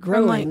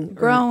 From like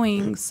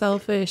growing,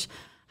 selfish,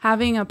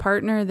 having a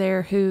partner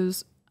there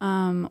who's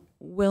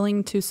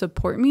willing to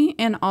support me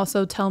and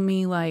also tell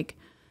me like,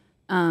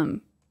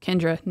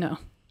 Kendra, no,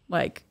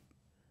 like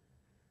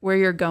where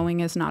you're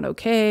going is not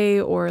okay,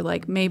 or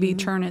like maybe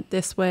turn it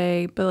this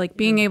way, but like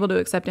being able to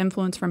accept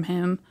influence from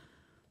him,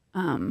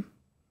 and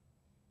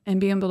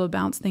being able to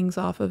bounce things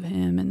off of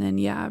him, and then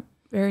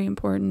very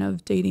important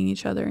of dating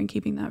each other and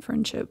keeping that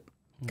friendship.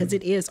 Because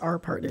it is our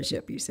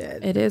partnership, you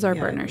said. It is our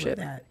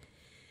partnership.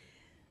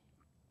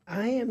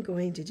 I am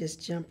going to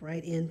just jump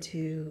right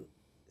into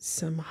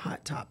some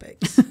hot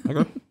topics.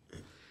 Okay.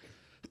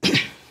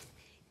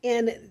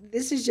 And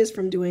this is just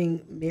from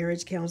doing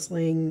marriage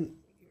counseling,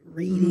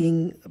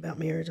 reading about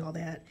marriage, all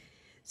that.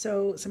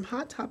 So some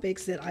hot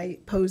topics that I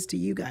posed to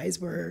you guys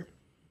were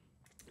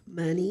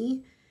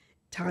money,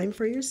 time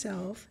for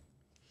yourself,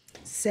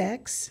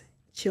 sex,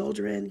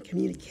 children,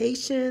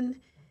 communication,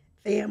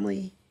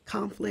 family,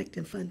 conflict,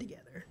 and fun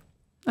together.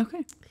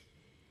 Okay.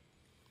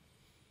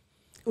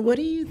 What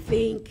do you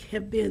think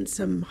have been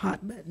some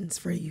hot buttons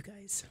for you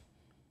guys?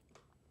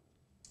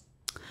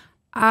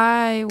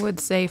 I would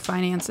say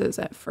finances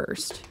at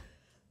first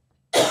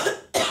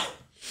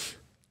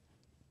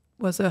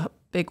was a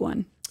big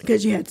one.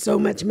 Because you had so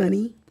much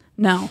money?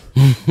 No.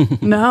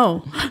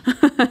 No.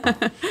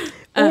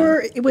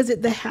 Or was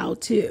it the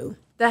how-to?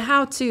 The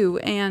how-to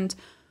and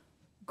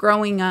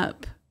growing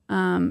up.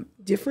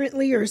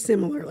 Differently or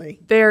similarly?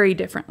 Very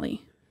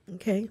differently.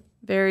 Okay.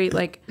 Very,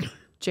 like,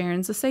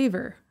 Jeryn's the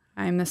saver.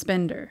 I'm the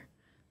spender.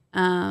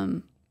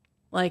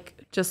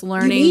 Like, just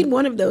learning. You need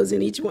one of those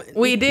in each one.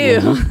 We do.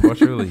 Well,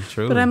 truly.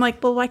 But I'm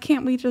like, well, why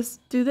can't we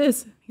just do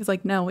this? He's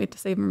like, no, we have to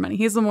save more money.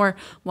 He's the more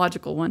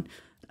logical one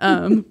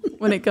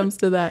when it comes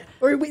to that.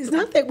 Or it's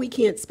not that we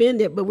can't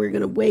spend it, but we're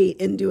going to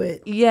wait and do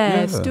it.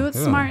 Yes, do it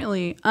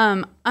smartly.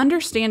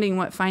 Understanding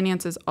what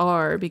finances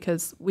are,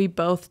 because we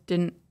both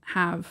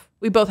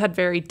had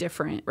very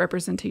different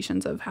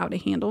representations of how to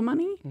handle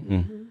money.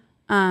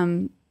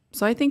 Mm-hmm.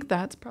 So I think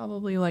that's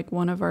probably like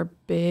one of our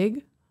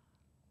big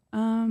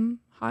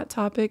hot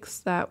topics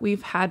that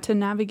we've had to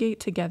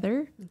navigate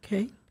together.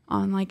 Okay.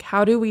 On like,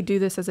 how do we do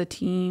this as a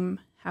team?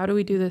 How do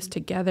we do this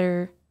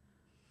together?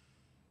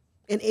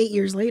 And 8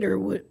 years later,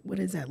 what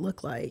does that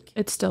look like?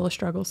 It's still a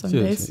struggle some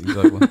Yes, days.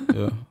 exactly.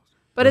 Yeah.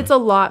 But it's a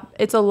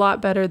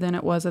lot better than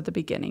it was at the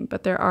beginning.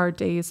 But there are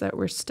days that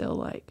we're still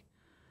like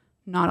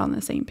not on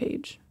the same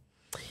page.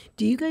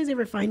 Do you guys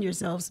ever find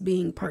yourselves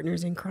being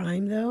partners in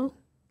crime though?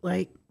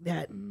 Like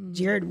that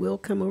Jared will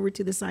come over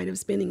to the side of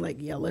spending, like,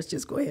 yeah, let's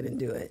just go ahead and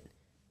do it.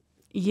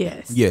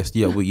 Yes. Yes.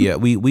 Yeah.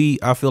 We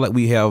I feel like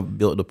we have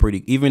built a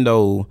pretty, even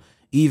though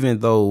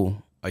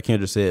like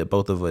Kendra said,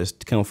 both of us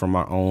come from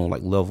our own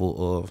like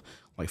level of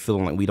like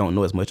feeling like we don't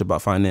know as much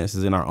about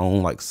finances in our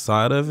own like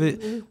side of it.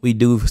 Mm-hmm. We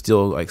do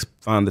still like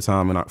find the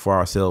time for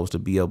ourselves to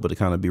be able to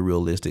kind of be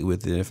realistic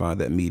with it and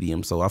find that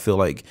medium. So I feel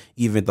like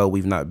even though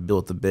we've not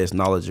built the best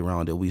knowledge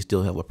around it, we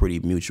still have a pretty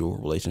mutual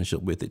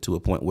relationship with it, to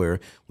a point where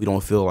we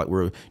don't feel like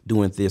we're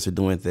doing this or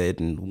doing that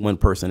and one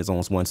person is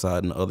on one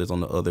side and the other's on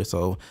the other.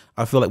 So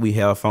I feel like we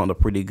have found a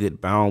pretty good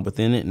bound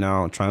within it.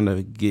 Now I'm trying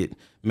to get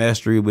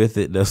mastery with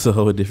it, that's a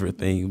whole different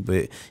thing.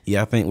 But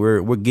yeah, I think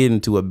we're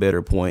getting to a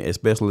better point,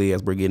 especially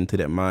as we're getting to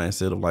that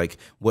mindset of like,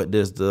 what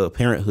does the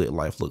parenthood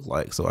life look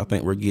like? So I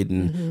think we're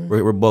getting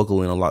we're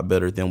buckling a lot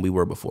better than we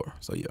were before.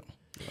 So yeah.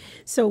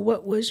 So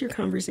what was your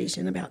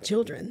conversation about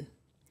children?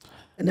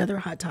 Another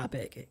hot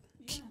topic.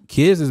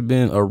 Kids has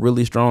been a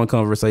really strong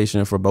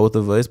conversation for both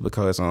of us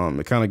because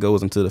it kind of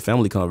goes into the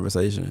family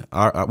conversation.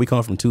 We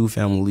come from two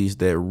families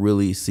that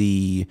really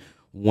see,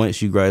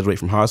 once you graduate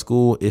from high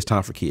school, it's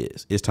time for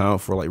kids. It's time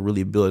for like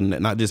really building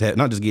that, not just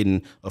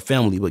getting a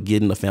family, but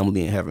getting a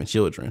family and having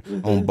children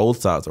on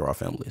both sides of our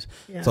families.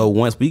 Yeah. So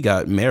once we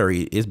got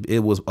married, it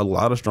was a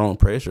lot of strong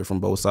pressure from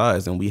both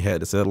sides, and we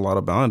had to set a lot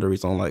of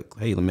boundaries on like,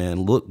 hey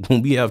man, look,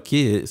 when we have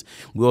kids,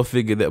 we'll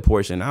figure that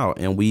portion out,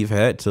 and we've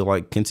had to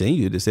like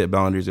continue to set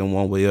boundaries in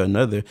one way or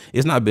another.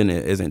 It's not been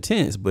as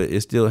intense, but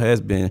it still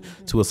has been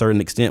to a certain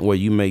extent where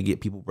you may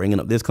get people bringing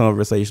up this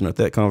conversation or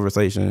that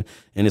conversation,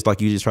 and it's like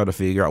you just try to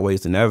figure out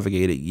ways to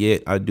navigate it.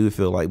 Yet I do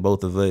feel like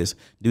both of us,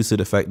 due to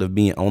the fact of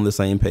being on the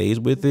same page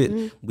with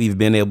it, we've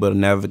been able to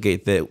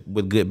navigate that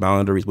with good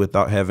boundaries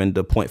without having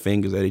to point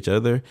fingers at each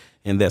other,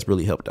 and that's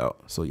really helped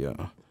out. So yeah.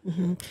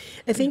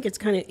 I think it's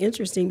kind of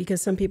interesting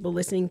because some people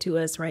listening to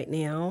us right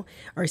now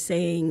are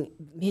saying,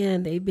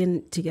 man, they've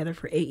been together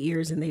for 8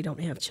 years and they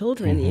don't have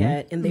children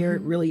yet. And they're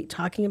really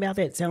talking about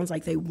that. It sounds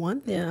like they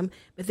want them,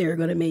 but they're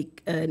going to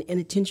make an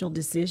intentional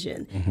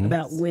decision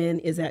about when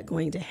is that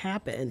going to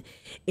happen.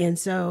 And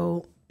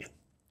so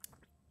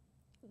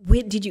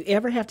did you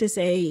ever have to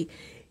say,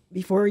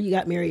 before you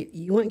got married,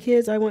 you want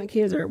kids, I want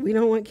kids, or we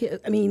don't want kids?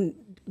 I mean,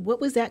 what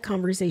was that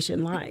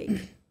conversation like?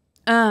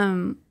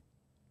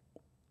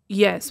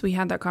 Yes, we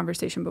had that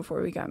conversation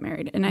before we got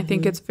married. And I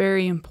think it's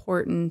very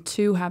important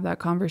to have that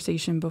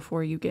conversation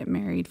before you get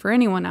married for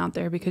anyone out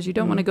there, because you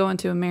don't want to go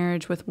into a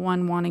marriage with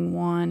one wanting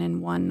one and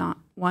one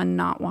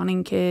not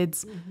wanting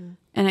kids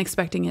and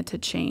expecting it to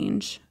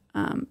change.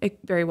 It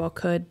very well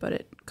could, but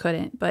it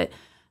couldn't. But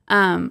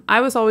I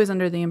was always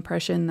under the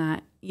impression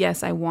that,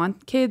 yes, I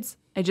want kids.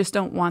 I just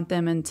don't want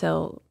them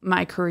until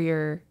my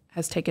career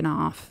has taken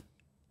off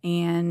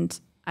and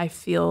I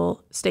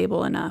feel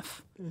stable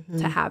enough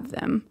to have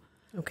them.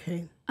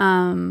 Okay.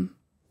 I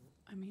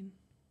mean,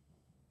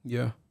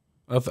 yeah,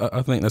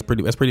 I think that's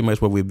pretty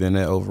much what we've been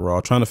at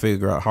overall, trying to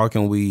figure out how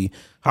can we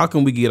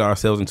get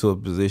ourselves into a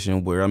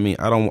position where, I mean,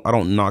 I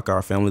don't knock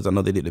our families. I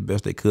know they did the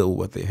best they could with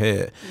what they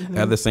had.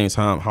 At the same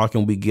time, how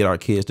can we get our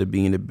kids to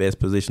be in the best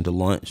position to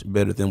launch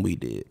better than we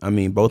did? I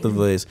mean, both of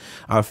us,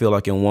 I feel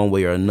like in one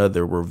way or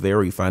another, we're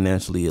very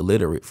financially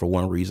illiterate for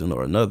one reason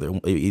or another.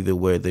 Either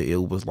whether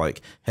it was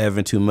like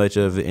having too much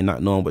of it and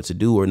not knowing what to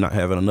do, or not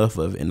having enough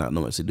of it and not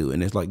knowing what to do.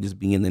 And it's like just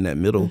being in that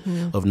middle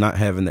of not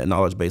having that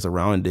knowledge base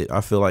around it. I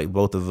feel like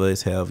both of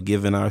us have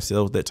given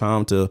ourselves that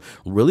time to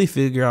really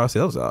figure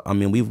ourselves out. I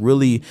mean, we've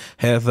really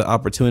have the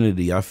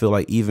opportunity. I feel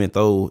like even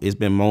though it's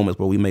been moments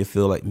where we may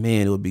feel like,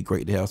 man, it would be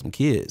great to have some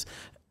kids,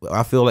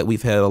 I feel like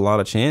we've had a lot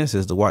of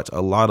chances to watch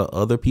a lot of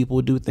other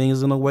people do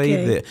things in a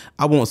way that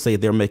I won't say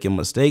they're making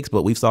mistakes,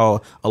 but we saw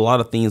a lot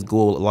of things go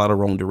a lot of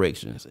wrong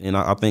directions. And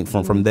I think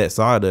from that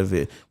side of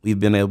it, we've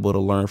been able to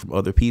learn from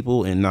other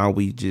people. And now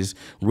we just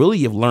really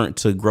have learned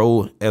to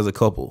grow as a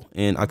couple.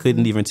 And I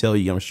couldn't even tell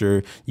you, I'm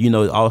sure, you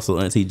know, also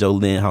Auntie Jo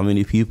Lynn, how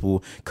many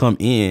people come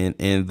in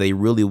and they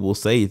really will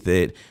say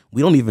that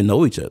we don't even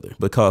know each other,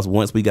 because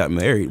once we got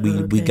married,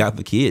 we got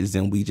the kids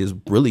and we just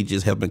really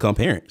just have become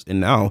parents.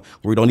 And now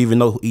we don't even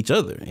know each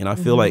other. And I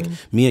feel like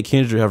me and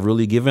Kendra have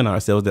really given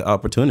ourselves the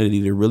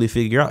opportunity to really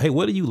figure out, hey,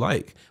 what do you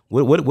like?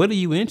 What are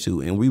you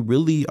into? And we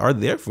really are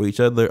there for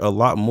each other a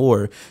lot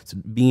more,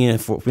 being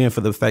for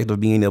the fact of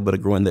being able to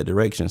grow in that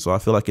direction. So I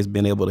feel like it's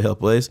been able to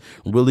help us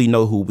really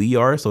know who we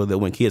are, so that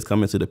when kids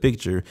come into the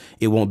picture,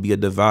 it won't be a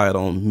divide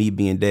on me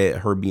being dad,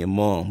 her being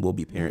mom. We'll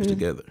be parents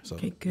together. So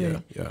okay,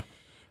 good. Yeah.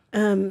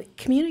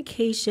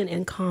 Communication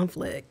and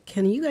conflict.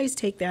 Can you guys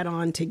take that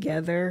on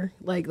together?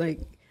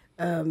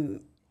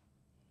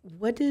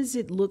 What does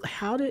it look?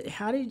 How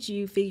did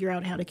you figure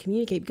out how to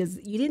communicate? Because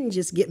you didn't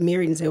just get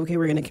married and say, okay,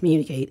 we're going to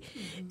communicate.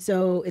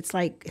 So it's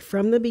like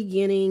from the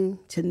beginning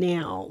to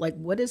now, like,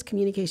 what does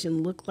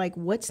communication look like?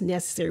 What's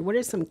necessary? What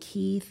are some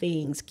key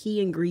things,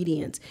 key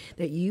ingredients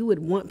that you would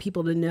want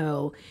people to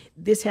know?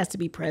 This has to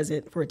be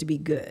present for it to be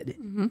good.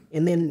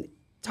 And then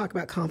talk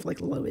about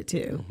conflict a little bit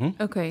too.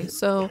 Okay,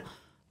 so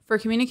for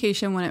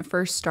communication, when it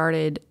first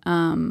started,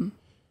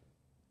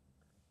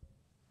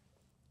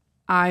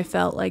 I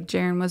felt like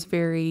Jeryn was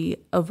very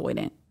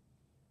avoidant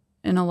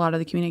in a lot of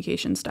the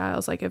communication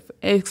styles, like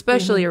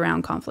especially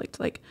around conflict.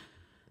 Like,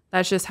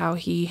 that's just how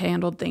he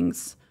handled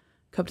things,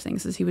 coped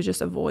things, is he would just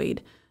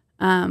avoid.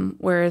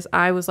 Whereas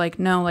I was like,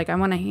 no, like, I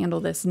want to handle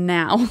this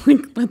now.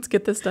 Like, let's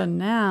get this done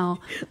now.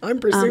 I'm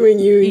pursuing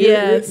you.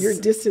 Yes. You're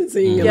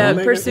distancing. Yeah,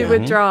 pursue,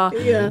 withdraw.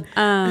 Yeah.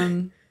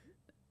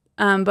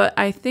 But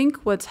I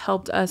think what's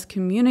helped us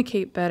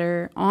communicate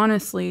better,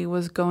 honestly,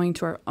 was going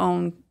to our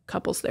own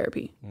couples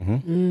therapy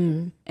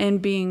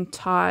and being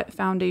taught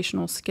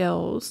foundational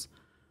skills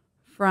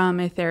from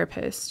a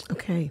therapist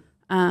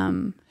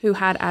who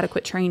had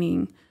adequate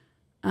training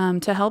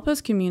to help us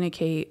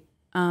communicate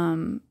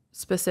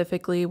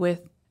specifically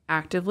with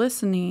active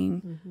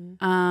listening,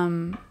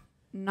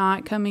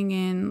 not coming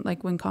in,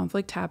 like when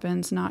conflict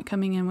happens, not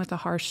coming in with a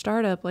harsh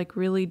startup, like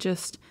really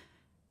just,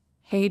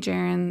 hey,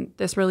 Jeryn,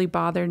 this really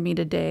bothered me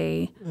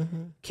today.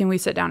 Can we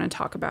sit down and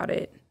talk about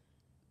it?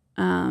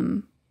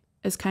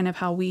 Is kind of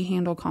how we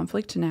handle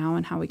conflict now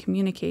and how we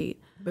communicate.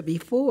 But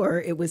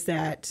before, it was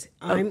that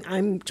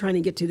I'm trying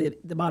to get to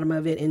the bottom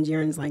of it, and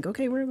Jeryn's like,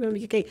 okay, we're going to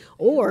be okay.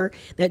 Or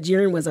that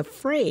Jeryn was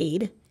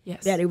afraid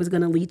that it was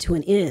going to lead to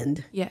an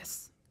end.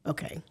 Yes.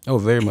 Okay. Oh,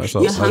 very much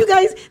so. You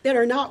guys that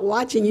are not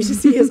watching, you should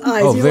see his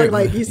eyes. Oh, he's very,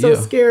 like he's so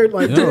scared.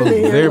 Like, no,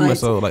 very much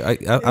so.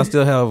 Like I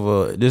still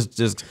have just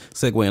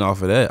segueing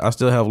off of that. I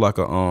still have like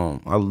a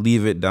I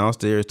leave it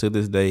downstairs to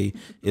this day.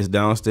 It's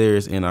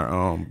downstairs in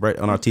our right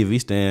on our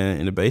TV stand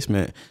in the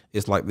basement.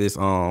 It's like this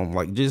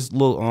like just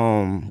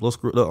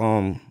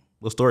little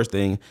storage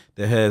thing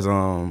that has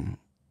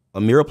a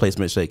mirror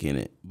placement shake in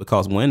it,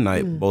 because one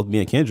night both me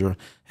and Kendra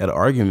had an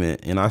argument,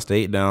 and I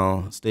stayed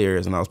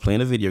downstairs and I was playing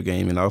a video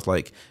game, and I was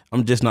like,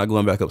 I'm just not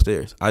going back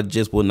upstairs. I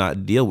just will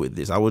not deal with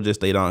this. I will just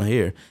stay down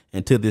here.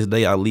 And to this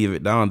day, I leave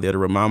it down there to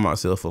remind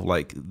myself of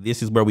like,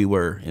 this is where we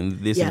were and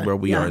this is where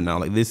we are now.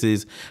 Like, this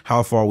is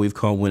how far we've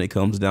come when it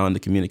comes down to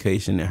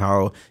communication and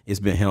how it's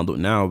been handled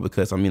now.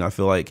 Because I mean, I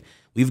feel like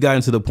we've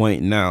gotten to the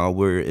point now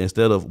where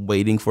instead of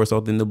waiting for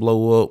something to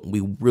blow up,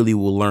 we really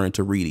will learn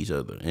to read each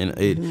other. And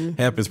it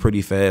happens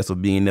pretty fast of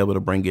being able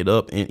to bring it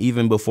up. And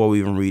even before we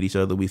even read each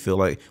other, we feel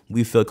like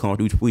we feel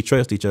comfortable. We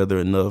trust each other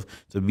enough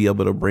to be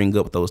able to bring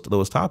up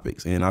those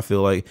topics. And I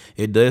feel like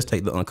it does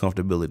take the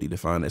uncomfortability to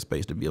find that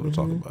space to be able to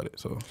talk about it.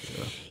 So,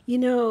 yeah. You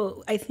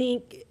know, I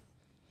think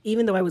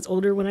even though I was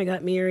older when I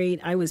got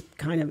married, I was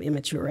kind of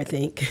immature, I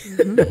think.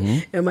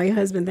 And my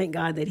husband, thank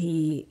God that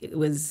he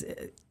was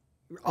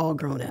all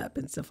grown up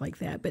and stuff like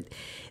that. But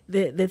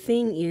the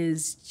thing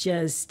is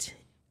just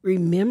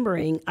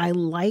remembering I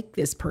like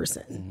this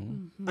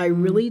person. I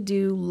really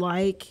do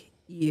like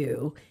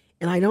you,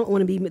 and I don't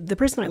want to be the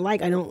person I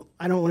like. I don't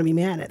want to be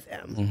mad at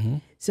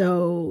them.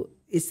 So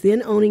it's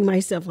then owning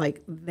myself,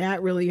 like,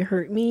 that really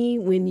hurt me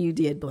when you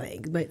did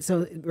blank. But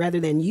so rather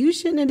than you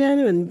shouldn't have done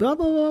it and blah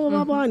blah blah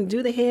blah blah and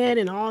do the head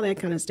and all that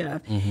kind of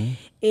stuff,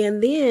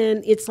 and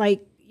then it's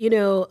like, you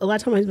know, a lot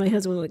of times my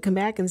husband would come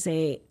back and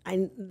say,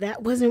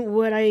 that wasn't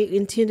what I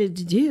intended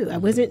to do. I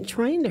wasn't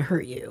trying to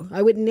hurt you.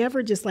 I would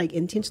never just like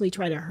intentionally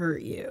try to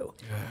hurt you.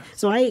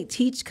 So I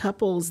teach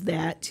couples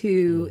that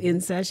too in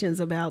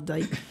sessions about,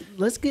 like,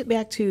 let's get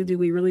back to, do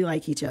we really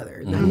like each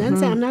other? I'm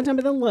not talking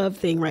about the love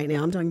thing right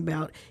now. I'm talking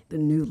about the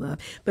new love.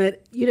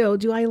 But, you know,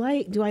 do I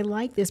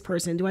like this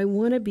person? Do I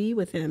want to be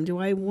with them? Do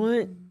I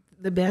want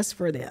the best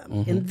for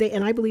them?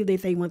 And I believe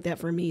that they want that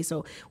for me.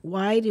 So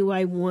why do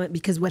I want,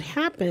 because what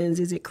happens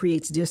is it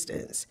creates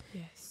distance.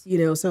 You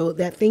know, so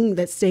that thing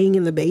that's staying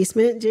in the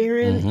basement,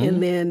 Jeryn,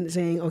 and then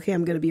saying, okay,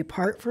 I'm going to be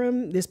apart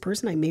from this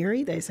person I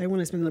married, that I say I want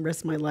to spend the rest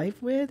of my life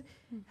with.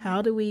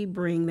 How do we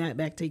bring that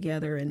back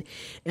together? And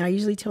I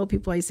usually tell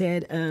people, I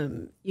said,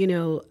 you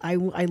know, I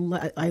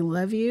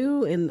love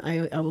you, and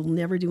I will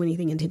never do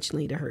anything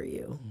intentionally to hurt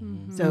you.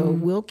 So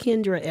will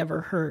Kendra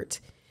ever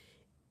hurt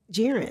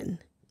Jeryn?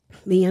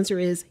 The answer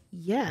is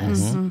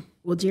yes.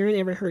 Will Jeryn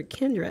ever hurt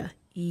Kendra?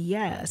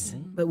 Yes.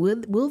 But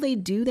will they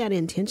do that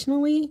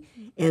intentionally?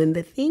 And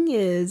the thing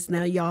is,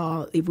 now,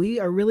 y'all, if we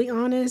are really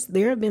honest,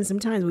 there have been some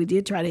times we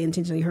did try to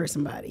intentionally hurt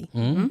somebody.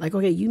 Like,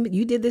 okay,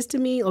 you did this to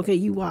me. Okay,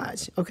 you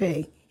watch.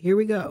 Okay, here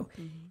we go.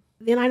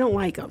 Then I don't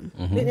like them.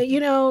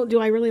 You know,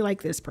 do I really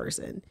like this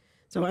person?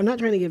 So I'm not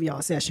trying to give y'all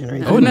a session or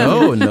anything.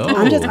 Oh, no.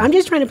 I'm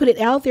just trying to put it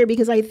out there,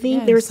 because I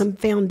think there's some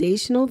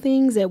foundational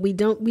things that we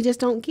just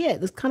don't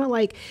get. It's kind of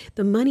like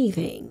the money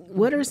thing.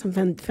 What are some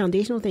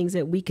foundational things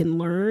that we can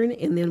learn,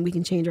 and then we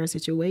can change our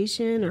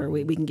situation, or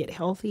we can get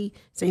healthy?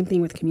 Same thing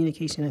with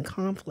communication and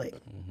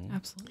conflict.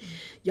 Absolutely.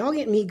 Y'all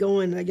get me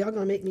going. Like, y'all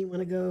gonna make me want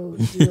to go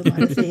do a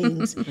lot of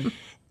things.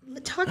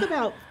 Talk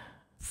about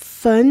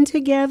fun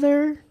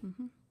together.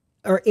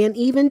 And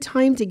even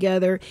time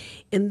together,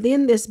 and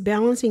then this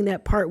balancing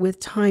that part with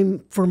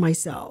time for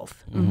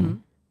myself.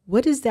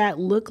 What does that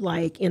look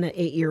like in an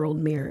 8-year-old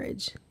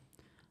marriage?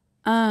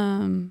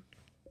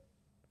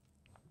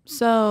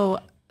 So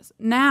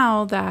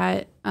now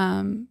that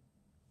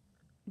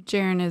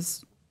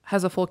Jeryn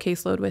has a full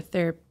caseload with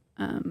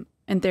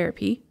in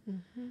therapy,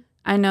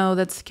 I know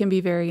that can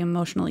be very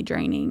emotionally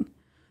draining.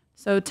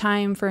 So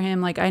time for him,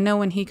 like, I know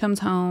when he comes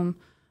home,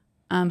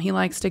 he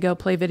likes to go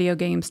play video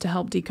games to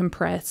help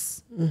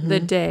decompress the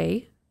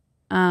day.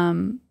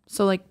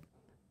 So, like,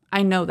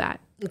 I know that.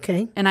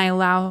 Okay. And I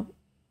allow,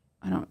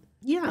 I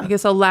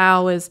guess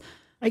allow is...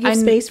 I give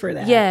space for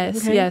that.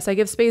 Yes, yes. I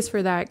give space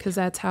for that, because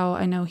that's how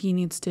I know he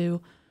needs to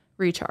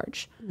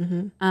recharge.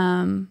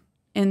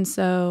 And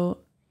so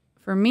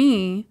for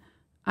me,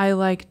 I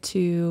like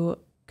to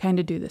kind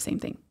of do the same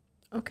thing.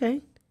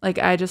 Okay. Like,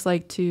 I just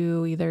like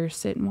to either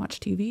sit and watch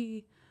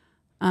TV,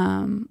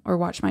 or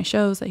watch my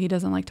shows that he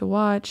doesn't like to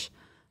watch,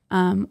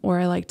 or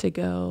I like to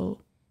go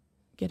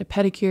get a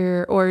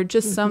pedicure, or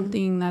just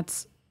something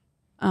that's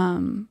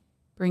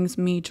brings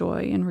me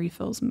joy and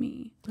refills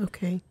me.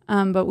 Okay.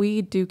 But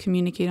we do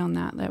communicate on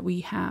that we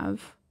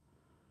have.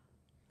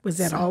 Was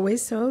that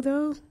always so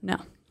though? No.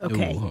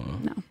 Okay.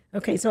 No.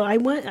 Okay, so I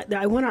want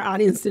our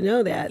audience to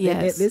know that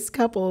this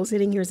couple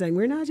sitting here saying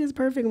we're not just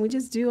perfect and we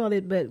just do all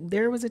that, but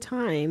there was a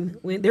time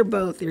when they're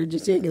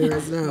just shaking their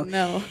heads no.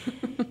 No.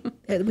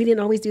 We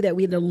didn't always do that.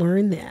 We had to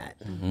learn that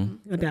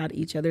about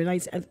each other.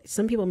 And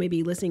some people may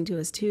be listening to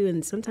us too,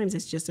 and sometimes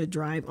it's just a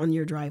drive on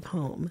your drive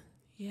home.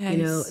 Yes.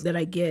 You know, that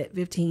I get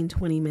 15,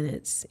 20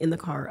 minutes in the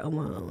car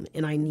alone,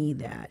 and I need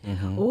that.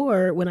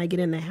 Or when I get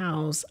in the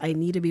house, I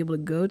need to be able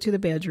to go to the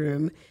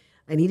bedroom.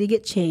 I need to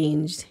get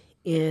changed,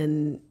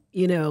 and,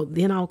 you know,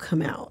 then I'll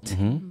come out.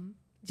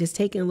 Just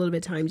taking a little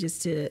bit of time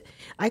just to,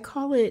 I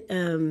call it,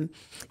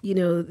 you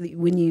know,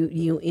 when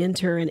you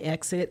enter and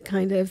exit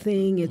kind of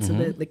thing. It's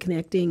the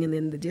connecting and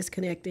then the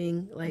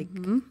disconnecting. Like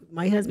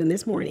my husband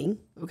this morning,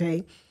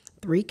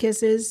 3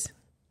 kisses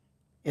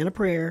and a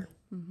prayer,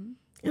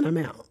 and I'm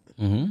out.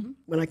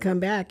 When I come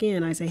back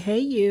in, I say, hey,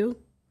 you.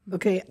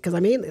 Okay, because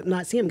I may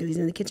not see him because he's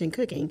in the kitchen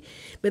cooking.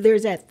 But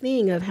there's that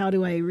thing of how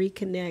do I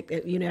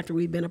reconnect, you know, after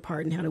we've been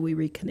apart, and how do we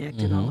reconnect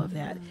and all of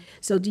that.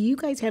 So do you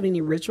guys have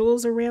any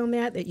rituals around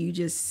that you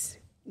just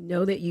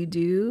know that you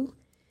do?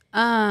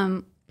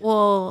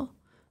 Well,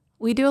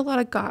 we do a lot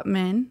of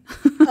Gottman.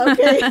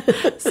 Okay.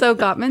 So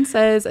Gottman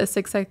says a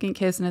 6-second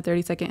kiss and a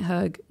 30-second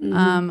hug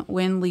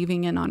when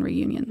leaving and on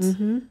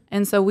reunions.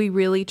 And so we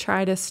really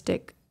try to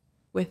stick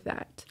with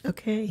that.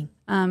 Okay.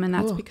 And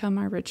that's become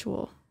our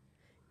ritual.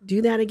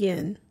 Do that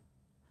again.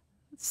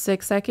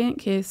 6-second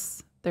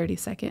kiss,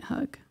 30-second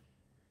hug.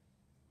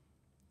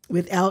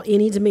 Without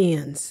any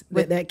demands,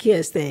 that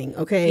kiss thing,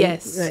 okay?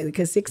 Yes.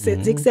 Because 6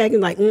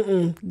 seconds, like,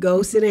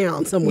 go sit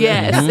down somewhere.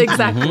 Yes,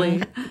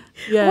 exactly.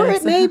 Yes. Or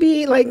it may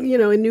be like, you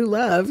know, in new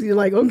love, you're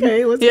like,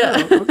 okay, let's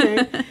go,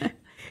 okay?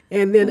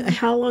 And then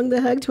how long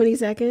the hug? 20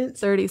 seconds?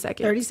 30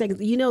 seconds. 30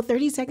 seconds. You know,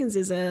 30 seconds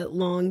is a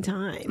long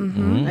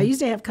time. I used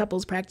to have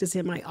couples practice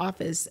in my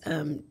office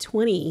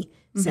 20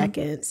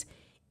 seconds.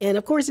 And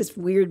of course, it's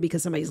weird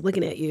because somebody's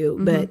looking at you.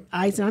 But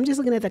I said, I'm just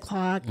looking at the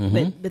clock.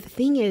 But the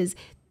thing is,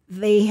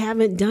 they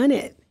haven't done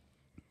it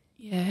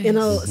in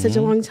such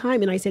a long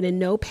time. And I said, and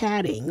no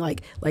padding,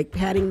 like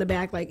patting the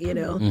back, like, you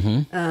know,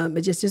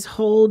 but just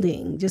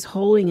holding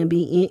and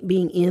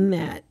being in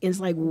that.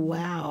 It's like,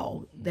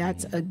 wow,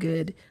 that's a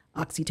good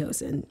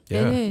oxytocin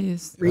It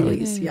is. release.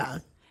 It is. Yeah.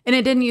 And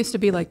it didn't used to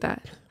be like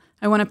that.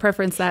 I want to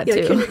preference that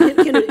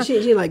too.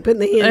 She like putting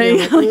the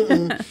hand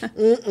down,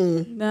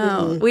 like,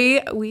 No,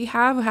 we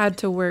have had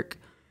to work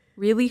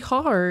really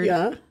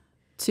hard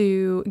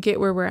to get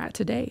where we're at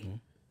today.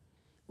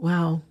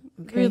 Wow.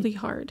 Okay. Really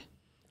hard.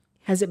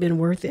 Has it been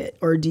worth it?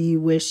 Or do you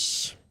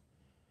wish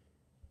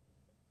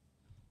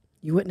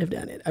you wouldn't have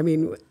done it? I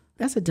mean,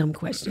 that's a dumb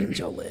question,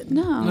 Jo Lynn.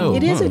 No.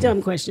 It is a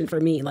dumb question for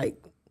me.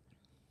 Like,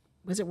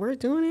 was it worth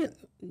doing it?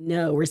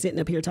 No, we're sitting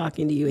up here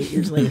talking to you 8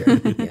 years later.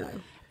 You know.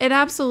 It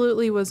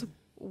absolutely was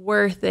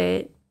worth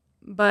it.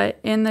 But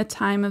in the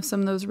time of some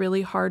of those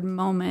really hard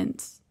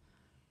moments,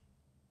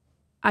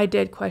 I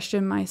did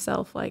question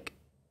myself, like,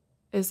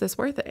 is this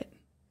worth it?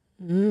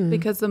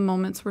 Because the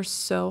moments were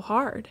so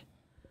hard.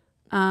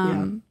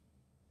 And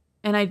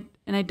I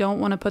don't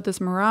want to put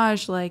this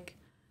mirage like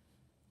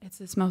it's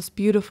this most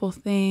beautiful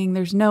thing.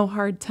 There's no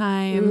hard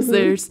times.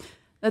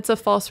 That's a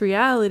false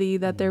reality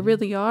that there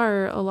really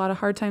are a lot of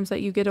hard times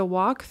that you get to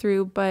walk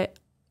through. But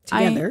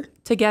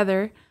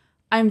together,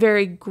 I'm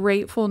very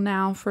grateful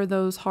now for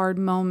those hard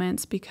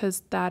moments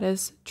because that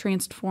has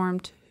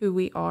transformed who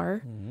we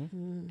are,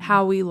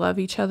 how we love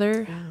each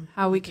other,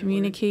 how we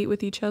communicate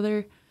with each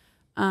other,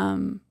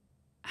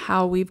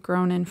 how we've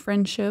grown in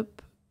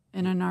friendship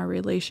and in our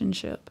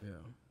relationship.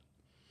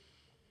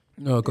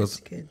 No, because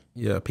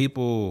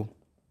people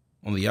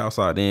on the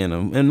outside in,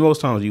 and most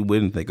times you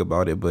wouldn't think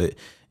about it, but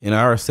in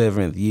our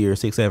 7th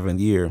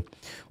year,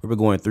 we were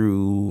going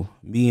through,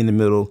 me in the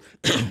middle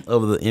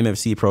of the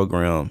MFC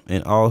program,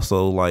 and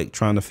also like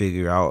trying to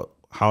figure out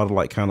how to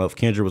like kind of,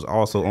 Kendra was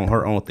also on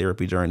her own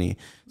therapy journey.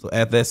 So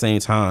at that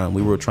same time,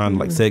 we were trying to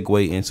like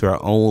segue into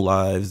our own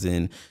lives,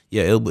 and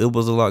it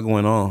was a lot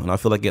going on. And I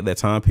feel like at that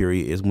time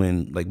period is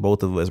when like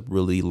both of us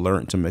really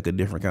learned to make a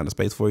different kind of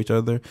space for each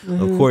other.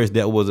 Of course,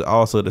 that was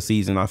also the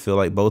season I feel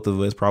like both of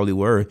us probably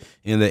were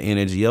in the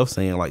energy of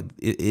saying like,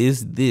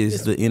 is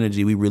this the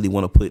energy we really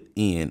want to put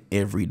in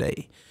every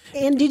day?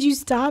 And did you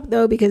stop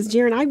though? Because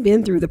Jeryn, I've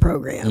been through the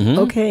program,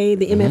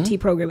 the MFT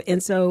program.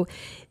 And so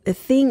the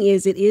thing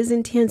is, it is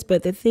intense,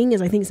 but the thing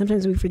is, I think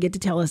sometimes we forget to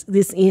tell us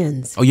this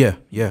ends. Oh yeah.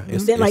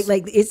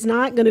 It's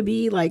not going to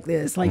be like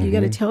this. Like you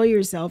got to tell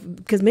yourself,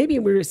 because maybe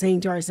we were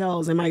saying to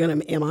ourselves, am I going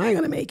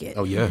to make it?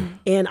 Oh yeah.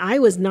 And I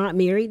was not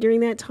married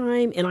during that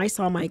time. And I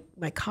saw my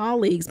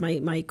colleagues,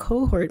 my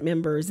cohort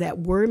members that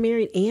were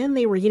married and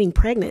they were getting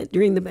pregnant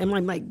and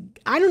I'm like,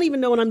 I don't even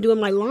know when I'm doing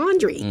my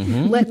laundry.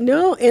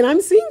 And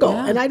I'm single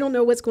and I don't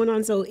know what's going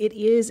on. So it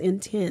is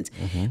intense.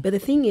 But the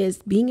thing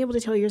is, being able to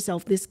tell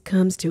yourself this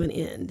comes to an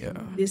end. Yeah.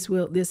 This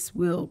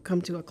will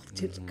come to a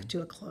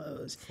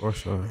close. For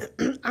sure.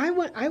 I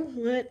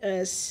want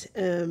us,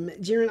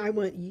 Jeryn, I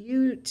want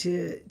you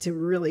to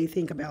really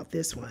think about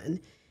this one.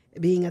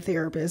 Being a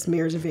therapist,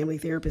 marriage and family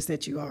therapist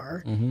that you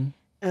are,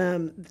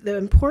 the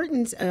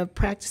importance of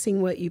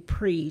practicing what you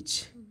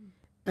preach,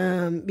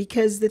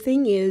 because the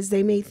thing is,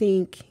 they may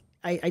think,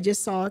 I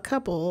just saw a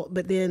couple,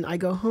 but then I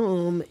go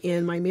home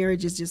and my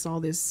marriage is just all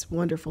this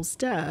wonderful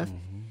stuff.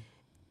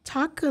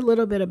 Talk a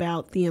little bit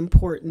about the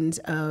importance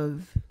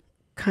of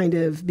kind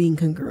of being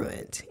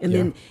congruent. And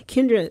then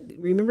Kendra,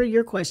 remember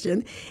your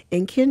question.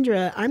 And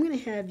Kendra, I'm going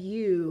to have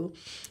you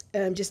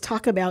just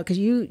talk about, because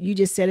you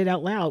just said it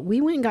out loud. We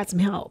went and got some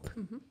help.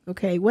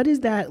 Okay. What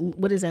is that?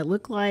 What does that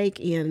look like?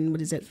 And what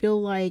does that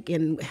feel like?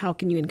 And how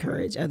can you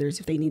encourage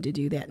others if they need to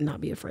do that and not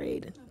be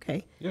afraid?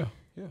 Okay. Yeah.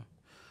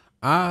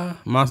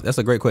 That's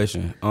a great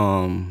question.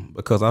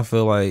 Because I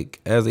feel like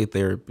as a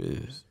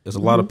therapist, there's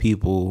a lot of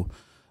people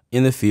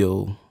in the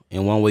field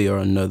in one way or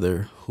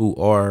another who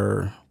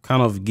are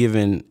kind of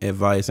giving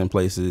advice in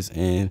places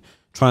and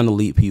trying to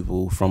lead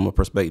people from a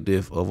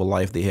perspective of a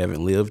life they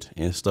haven't lived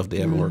and stuff they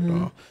haven't worked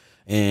on.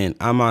 And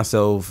I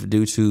myself,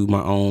 due to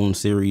my own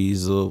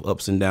series of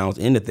ups and downs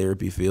in the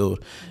therapy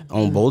field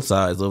on both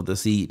sides of the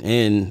seat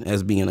and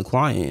as being a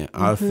client,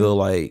 I feel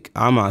like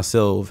I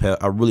myself,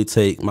 I really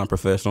take my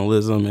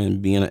professionalism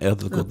and being an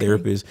ethical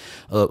therapist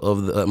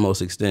of the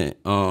utmost extent.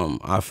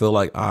 I feel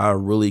like I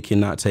really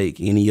cannot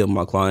take any of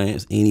my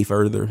clients any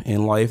further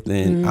in life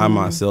than I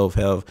myself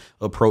have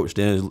approached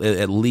and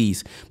at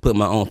least put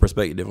my own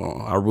perspective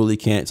on. I really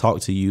can't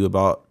talk to you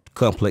about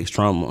complex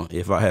trauma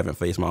if I haven't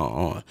faced my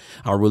own.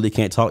 I really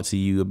can't talk to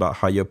you about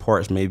how your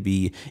parts may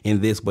be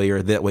in this way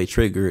or that way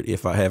triggered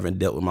if I haven't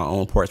dealt with my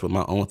own parts with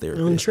my own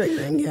therapist.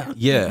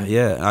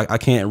 Triggering, I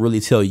can't really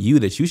tell you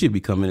that you should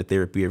be coming to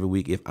therapy every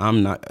week if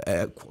I'm not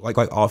like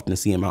often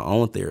seeing my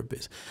own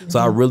therapist. So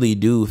I really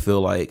do feel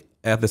like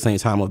at the same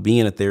time of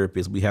being a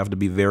therapist, we have to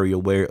be very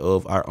aware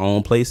of our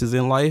own places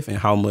in life and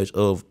how much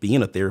of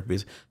being a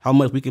therapist, how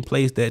much we can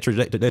place that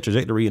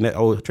trajectory and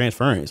that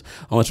transference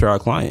onto our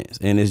clients.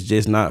 And it's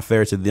just not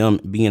fair to them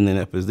being in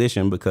that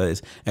position,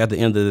 because at the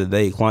end of the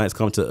day, clients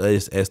come to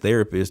us as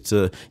therapists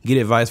to get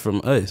advice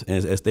from us.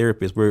 And as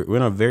therapists, we're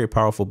in a very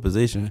powerful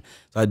position.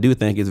 So I do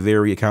think it's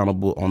very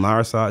accountable on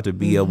our side to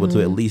be able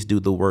to at least do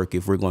the work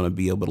if we're going to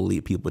be able to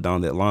lead people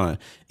down that line.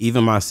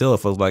 Even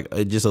myself, I was like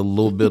just a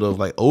little bit of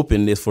like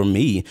openness for me.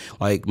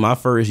 Like my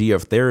first year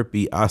of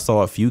therapy, I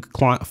saw a few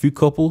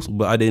couples,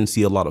 but I didn't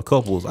see a lot of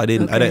couples. I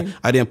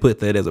didn't put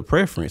that as a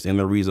preference, and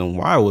the reason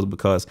why was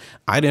because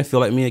I didn't feel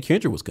like me and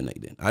Kendra was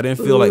connected. I didn't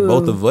feel like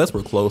both of us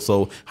were close.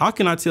 So how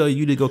can I tell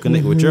you to go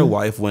connect with your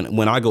wife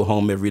when I go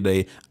home every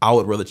day? I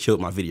would rather chill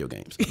with my video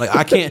games. Like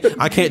I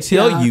can't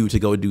tell you to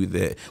go do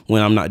that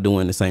when I'm not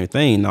doing the same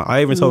thing. Now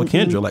I even told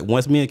Kendra, like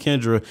once me and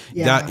Kendra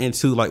got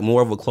into like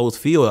more of a close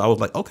field, I was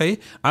like, okay,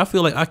 I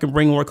feel like I can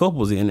bring more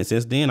couples in. And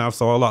since then I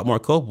saw a lot more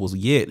couples.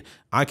 Yet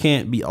I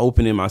can't be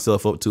opening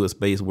myself up to a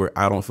space where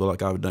I don't feel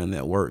like I've done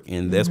that work.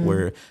 And that's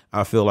where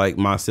I feel like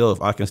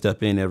myself, I can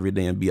step in every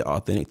day and be an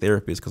authentic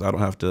therapist, because I don't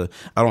have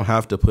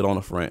to put on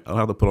a front. I don't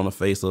have to put on a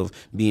face of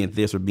being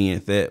this or being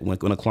that.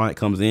 When a client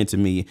comes into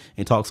me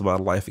and talks about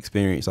a life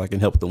experience, I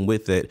can help them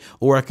with that,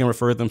 or I can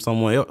refer them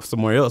somewhere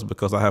else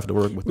because I have to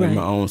work within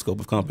my own scope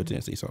of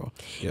competency. So,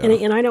 yeah.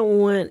 And I don't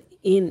want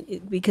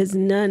because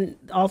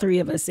all three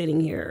of us sitting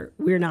here,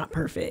 we're not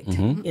perfect.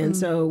 And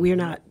so we're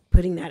not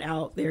putting that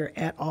out there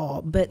at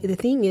all. But the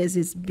thing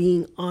is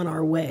being on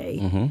our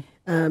way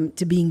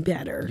to being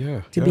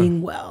better,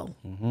 being well.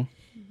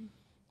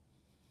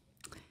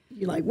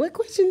 You're like, what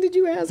question did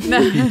you ask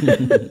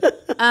me?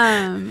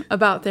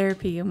 About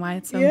therapy and why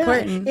it's so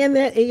important. And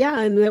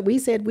that we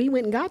said we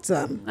went and got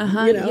some.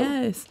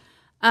 Yes.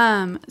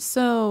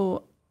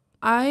 So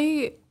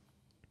I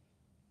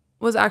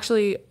was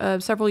actually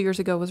several years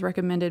ago was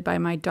recommended by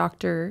my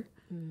doctor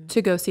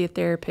to go see a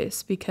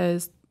therapist,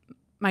 because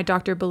my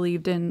doctor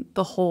believed in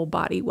the whole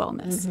body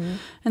wellness.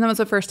 And that was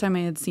the first time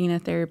I had seen a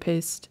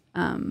therapist.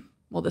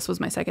 Well, this was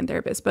my second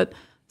therapist, but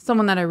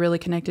someone that I really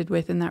connected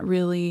with and that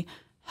really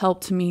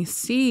helped me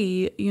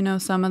see,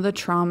 some of the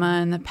trauma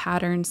and the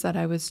patterns that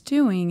I was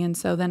doing. And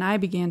so then I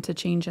began to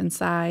change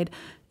inside.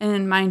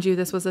 And mind you,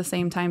 this was the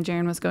same time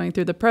Jeryn was going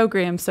through the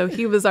program. So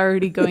he was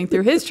already going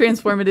through his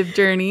transformative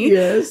journey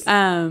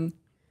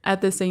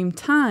at the same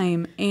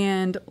time.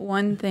 And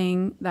one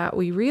thing that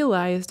we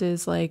realized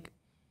is like,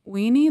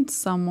 we need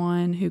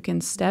someone who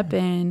can step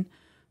in,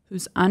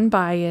 who's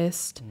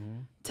unbiased,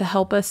 to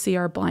help us see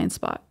our blind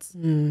spots.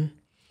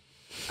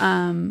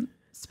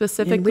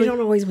 Specifically, and we don't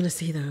always want to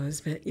see those,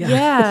 but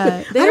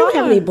I don't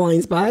have any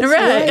blind spots,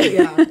 right?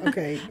 Yeah,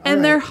 okay.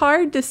 And they're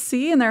hard to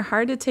see and they're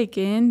hard to take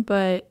in,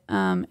 but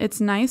it's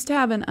nice to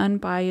have an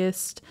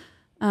unbiased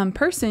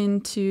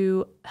person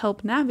to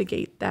help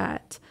navigate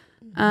that.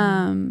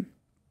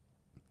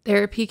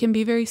 therapy can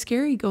be very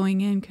scary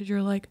going in because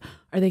you're like,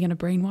 are they going to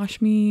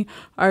brainwash me?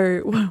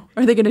 Are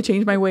they going to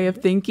change my way of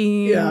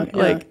thinking? Yeah,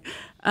 like,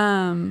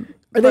 are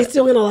they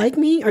still going to like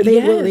me? Are they,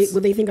 yes.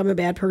 will they think I'm a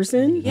bad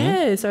person?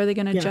 Yes. Are they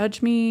going to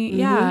judge me?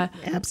 Yeah.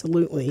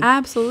 Absolutely.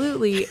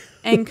 Absolutely.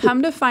 And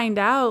come to find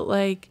out,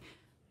 like,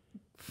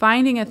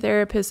 finding a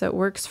therapist that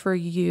works for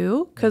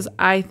you, because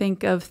I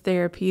think of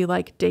therapy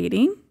like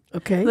dating.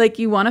 Okay. Like,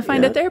 you want to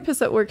find a therapist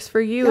that works for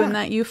you and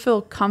that you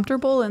feel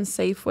comfortable and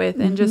safe with,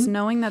 and just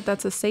knowing that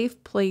that's a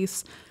safe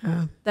place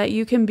that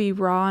you can be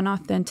raw and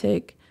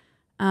authentic.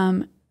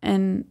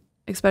 And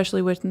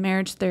especially with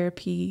marriage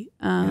therapy,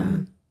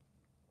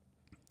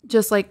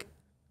 just like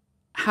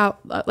how,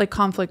 like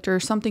conflict or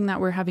something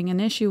that we're having an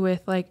issue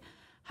with, like,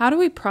 how do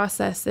we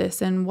process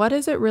this and what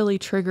is it really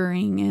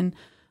triggering?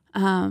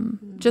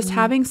 And just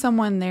having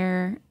someone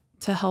there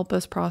to help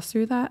us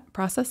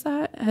process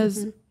that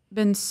has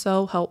been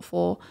so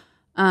helpful,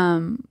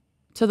 to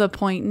the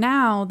point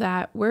now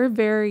that we're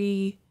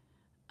very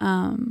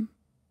on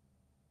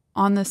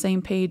the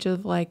same page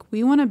of, like,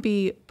 we want to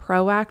be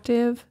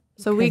proactive.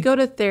 So we go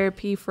to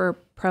therapy for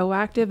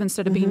proactive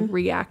instead of being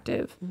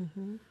reactive.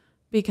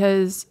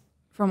 Because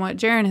from what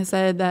Jeryn has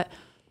said, that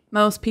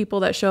most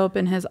people that show up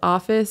in his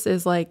office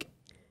is like,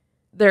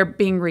 they're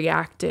being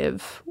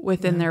reactive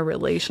within their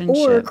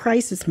relationship. Or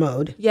crisis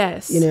mode.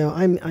 Yes. You know,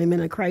 I'm in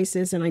a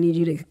crisis and I need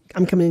you to,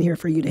 I'm coming in here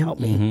for you to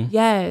help me.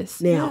 Yes.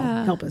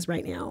 Now, help us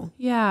right now.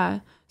 Yeah.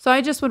 So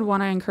I just would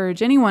want to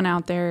encourage anyone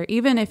out there,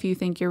 even if you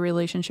think your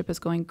relationship is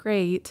going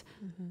great,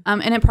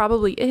 and it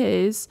probably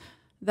is,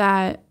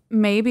 that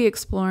maybe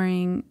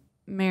exploring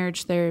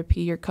marriage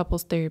therapy or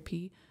couples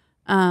therapy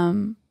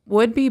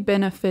would be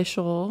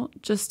beneficial,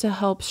 just to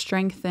help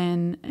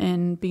strengthen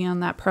and be on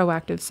that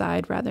proactive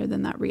side rather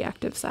than that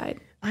reactive side.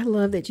 I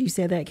love that you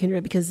said that,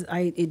 Kendra, because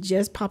it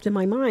just popped in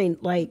my mind.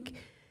 Like,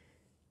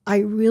 I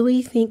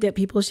really think that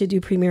people should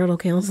do premarital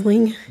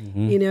counseling,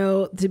 you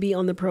know, to be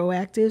on the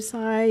proactive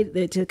side,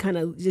 that to kind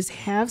of just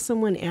have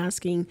someone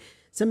asking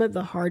some of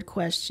the hard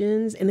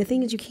questions. And the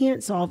thing is, you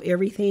can't solve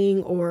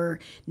everything or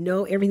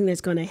know everything that's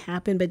going to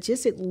happen, but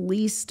just at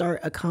least start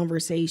a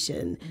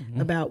conversation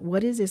about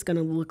what is this going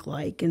to look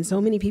like. And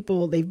so many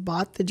people, they've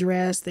bought the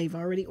dress, they've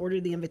already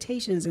ordered the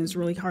invitations, and it's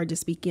really hard to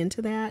speak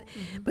into that.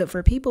 But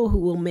for people who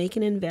will make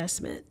an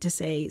investment to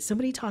say,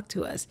 somebody talk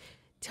to us,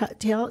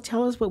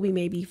 tell us what we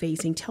may be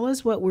facing, tell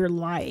us what we're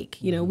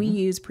like. You know, we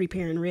use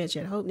Prepare and Rich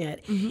at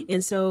HopeNet.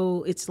 And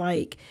so it's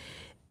like,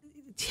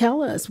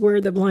 tell us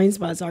where the blind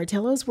spots are.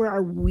 Tell us where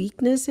our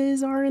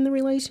weaknesses are in the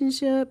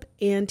relationship,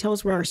 and tell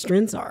us where our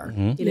strengths are.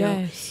 You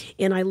know,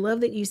 and I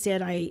love that you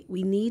said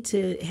we need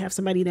to have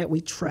somebody that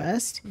we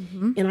trust.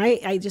 And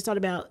I just thought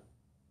about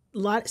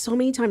so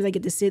many times I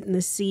get to sit in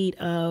the seat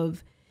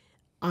of,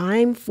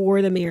 I'm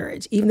for the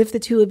marriage, even if the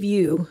two of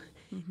you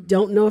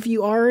don't know if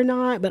you are or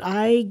not, but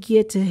I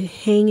get to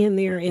hang in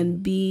there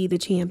and be the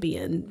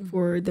champion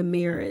for the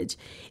marriage.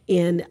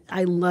 And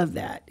I love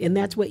that. And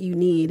that's what you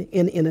need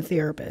in a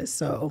therapist.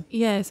 So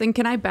yes. And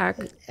can I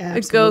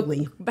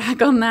Absolutely. go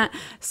back on that?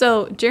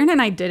 So Jeryn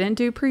and I didn't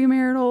do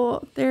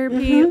premarital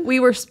therapy. We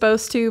were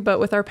supposed to, but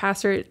with our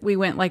pastor, we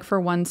went like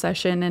for one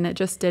session and it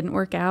just didn't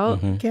work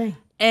out. Okay.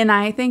 And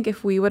I think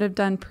if we would have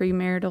done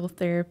premarital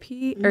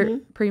therapy or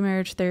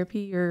premarriage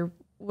therapy or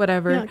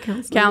whatever,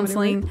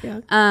 counseling,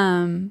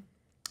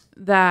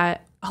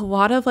 that a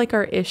lot of like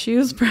our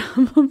issues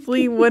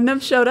probably wouldn't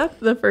have showed up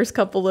the first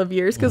couple of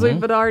years because we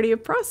would already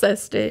have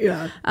processed it.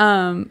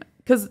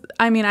 Because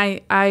I mean,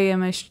 I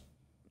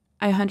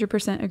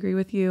 100% agree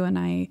with you, and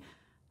I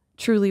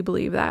truly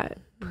believe that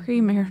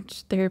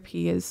pre-marriage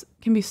therapy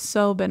can be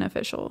so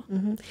beneficial.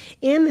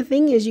 And the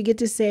thing is, you get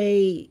to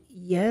say,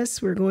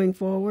 yes, we're going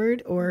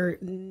forward, or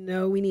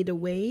no, we need to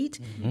wait,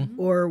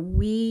 or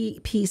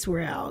peace,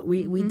 we're out.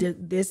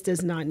 This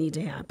does not need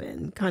to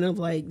happen. Kind of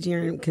like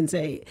Jeryn can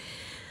say,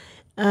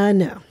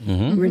 no,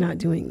 we're not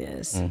doing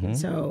this.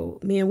 So,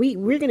 man,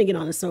 we're going to get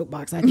on a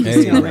soapbox. I can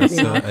just tell right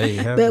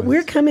now. But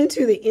we're coming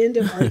to the end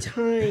of our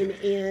time.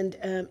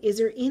 And is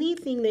there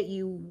anything that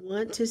you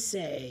want to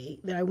say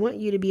that I want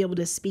you to be able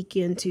to speak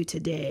into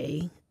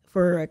today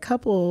for a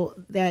couple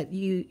that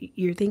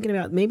you're thinking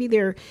about? Maybe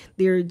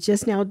they're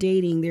just now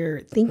dating,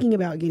 they're thinking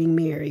about getting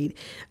married,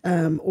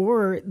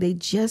 or they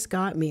just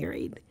got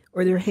married,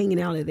 or they're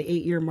hanging out at the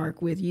 8-year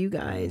mark with you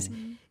guys.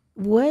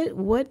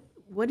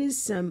 What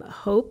is some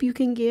hope you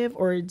can give,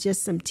 or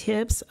just some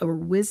tips or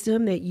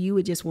wisdom that you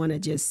would just want to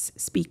just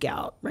speak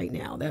out right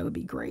now? That would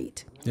be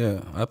great.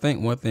 Yeah, I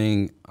think one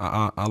thing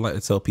I like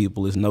to tell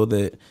people is know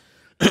that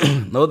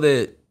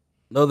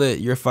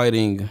you're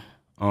fighting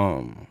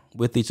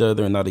with each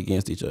other and not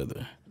against each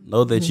other.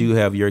 Know that you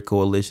have your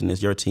coalition,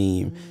 it's your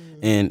team,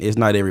 And it's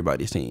not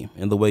everybody's team.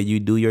 And the way you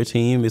do your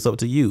team, it's up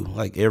to you.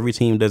 Like, every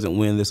team doesn't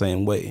win the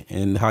same way.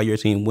 And how your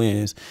team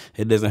wins,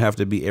 it doesn't have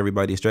to be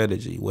everybody's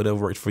strategy. Whatever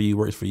works for you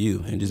works for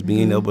you. And just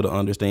being able to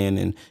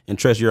understand and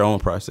trust your own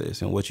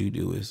process and what you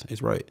do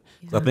is right.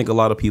 So I think a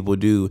lot of people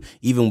do,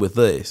 even with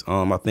us.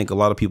 I think a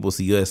lot of people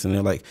see us and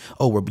they're like,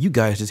 oh, well, you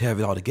guys just have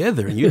it all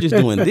together and you're just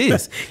doing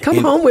this. Come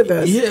home with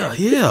us.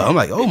 Yeah. I'm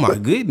like, oh my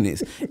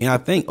goodness. And I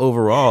think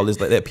overall it's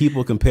like that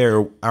people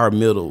compare our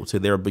middle to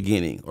their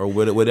beginning or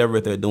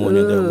whatever they're doing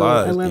in their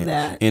lives. I love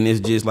that. And it's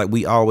just like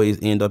we always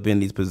end up in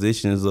these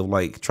positions of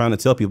like trying to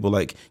tell people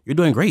like, you're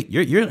doing great.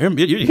 You're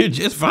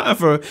just fine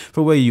for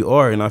where you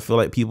are. And I feel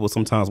like people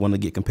sometimes want to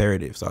get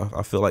comparative. So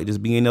I feel like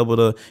just being able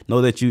to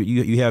know that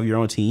you have your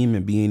own team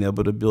and being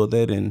able to build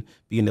that and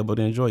being able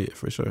to enjoy it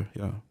for sure.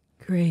 Yeah.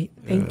 Great.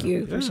 Thank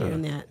you for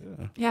sharing that.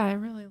 Yeah, I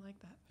really like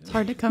that. It's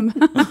hard to come.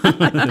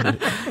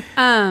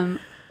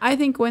 I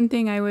think one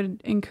thing I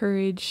would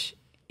encourage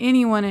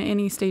anyone at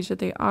any stage that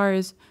they are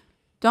is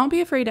don't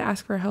be afraid to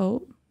ask for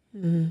help.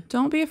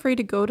 Don't be afraid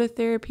to go to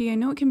therapy. I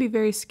know it can be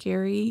very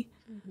scary.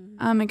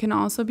 It can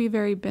also be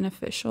very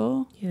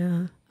beneficial.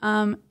 Yeah.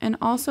 And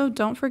also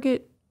don't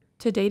forget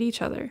to date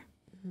each other.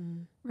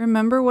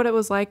 Remember what it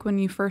was like when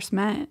you first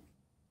met.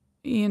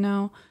 You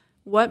know,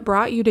 what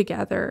brought you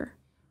together?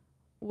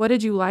 What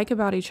did you like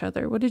about each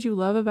other? What did you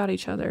love about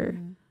each other?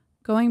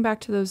 Going back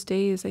to those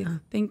days, I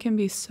think can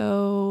be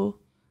so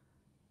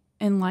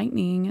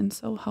enlightening and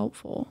so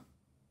helpful.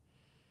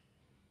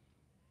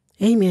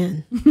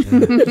 Amen.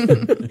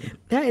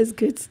 That is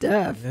good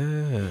stuff.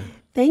 Yeah.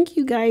 Thank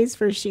you guys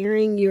for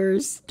sharing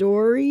your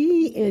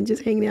story and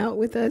just hanging out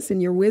with us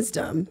and your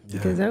wisdom,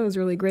 because that was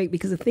really great.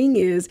 Because the thing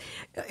is,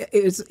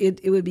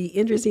 it would be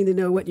interesting to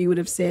know what you would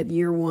have said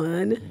year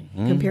one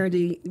compared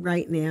to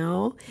right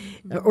now.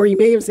 Or you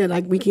may have said,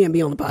 like, we can't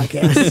be on the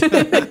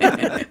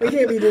podcast. We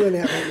can't be doing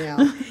that right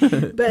now.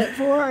 But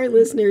for our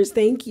listeners,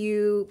 thank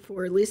you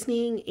for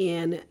listening.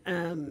 And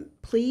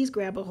please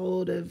grab a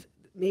hold of,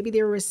 maybe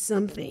there was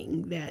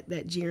something that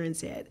Jeryn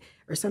said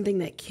or something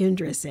that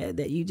Kendra said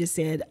that you just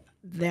said,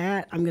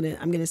 that I'm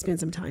gonna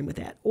spend some time with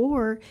that,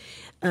 or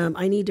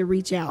I need to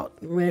reach out.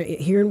 We're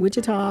here in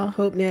Wichita,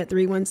 HopeNet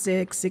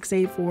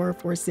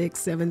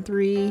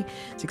 316-684-4673,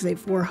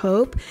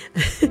 684-HOPE.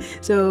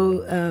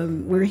 So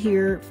we're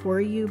here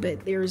for you,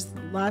 but there's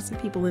lots of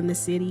people in the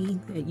city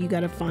that you got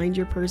to find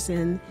your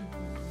person,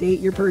 date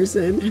your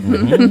person,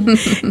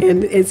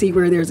 and see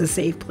where there's a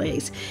safe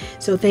place.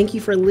 So thank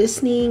you for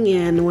listening.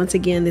 And once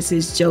again, this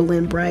is Jo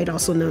Lynn Bright,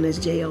 also known as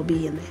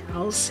JLB in the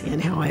house.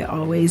 And how I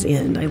always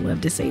end, I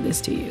love to say this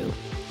to you.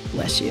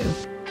 Bless you.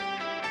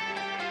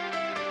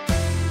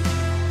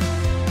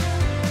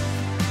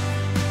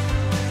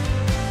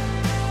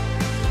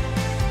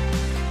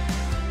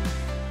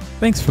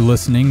 Thanks for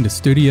listening to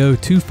Studio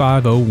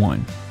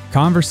 2501,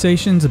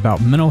 conversations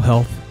about mental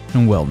health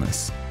and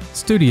wellness.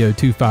 Studio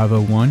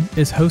 2501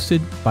 is hosted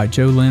by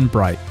Jo Lynn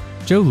Bright.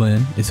 Jo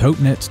Lynn is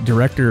HopeNet's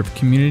Director of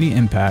Community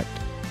Impact,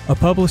 a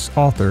published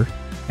author,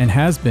 and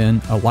has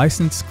been a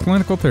licensed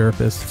clinical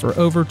therapist for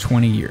over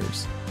 20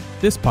 years.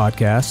 This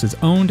podcast is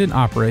owned and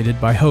operated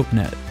by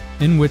HopeNet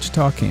in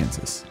Wichita,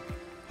 Kansas.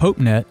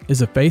 HopeNet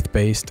is a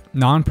faith-based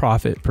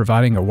nonprofit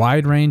providing a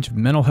wide range of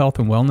mental health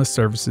and wellness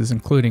services,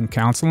 including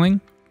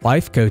counseling,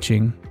 life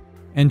coaching,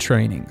 and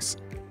trainings.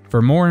 For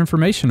more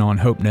information on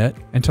HopeNet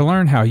and to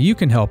learn how you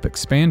can help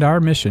expand our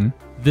mission,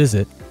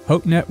 visit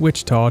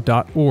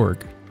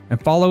hopenetwichita.org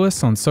and follow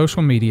us on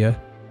social media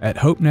at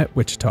HopeNet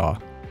Wichita.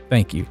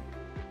 Thank you.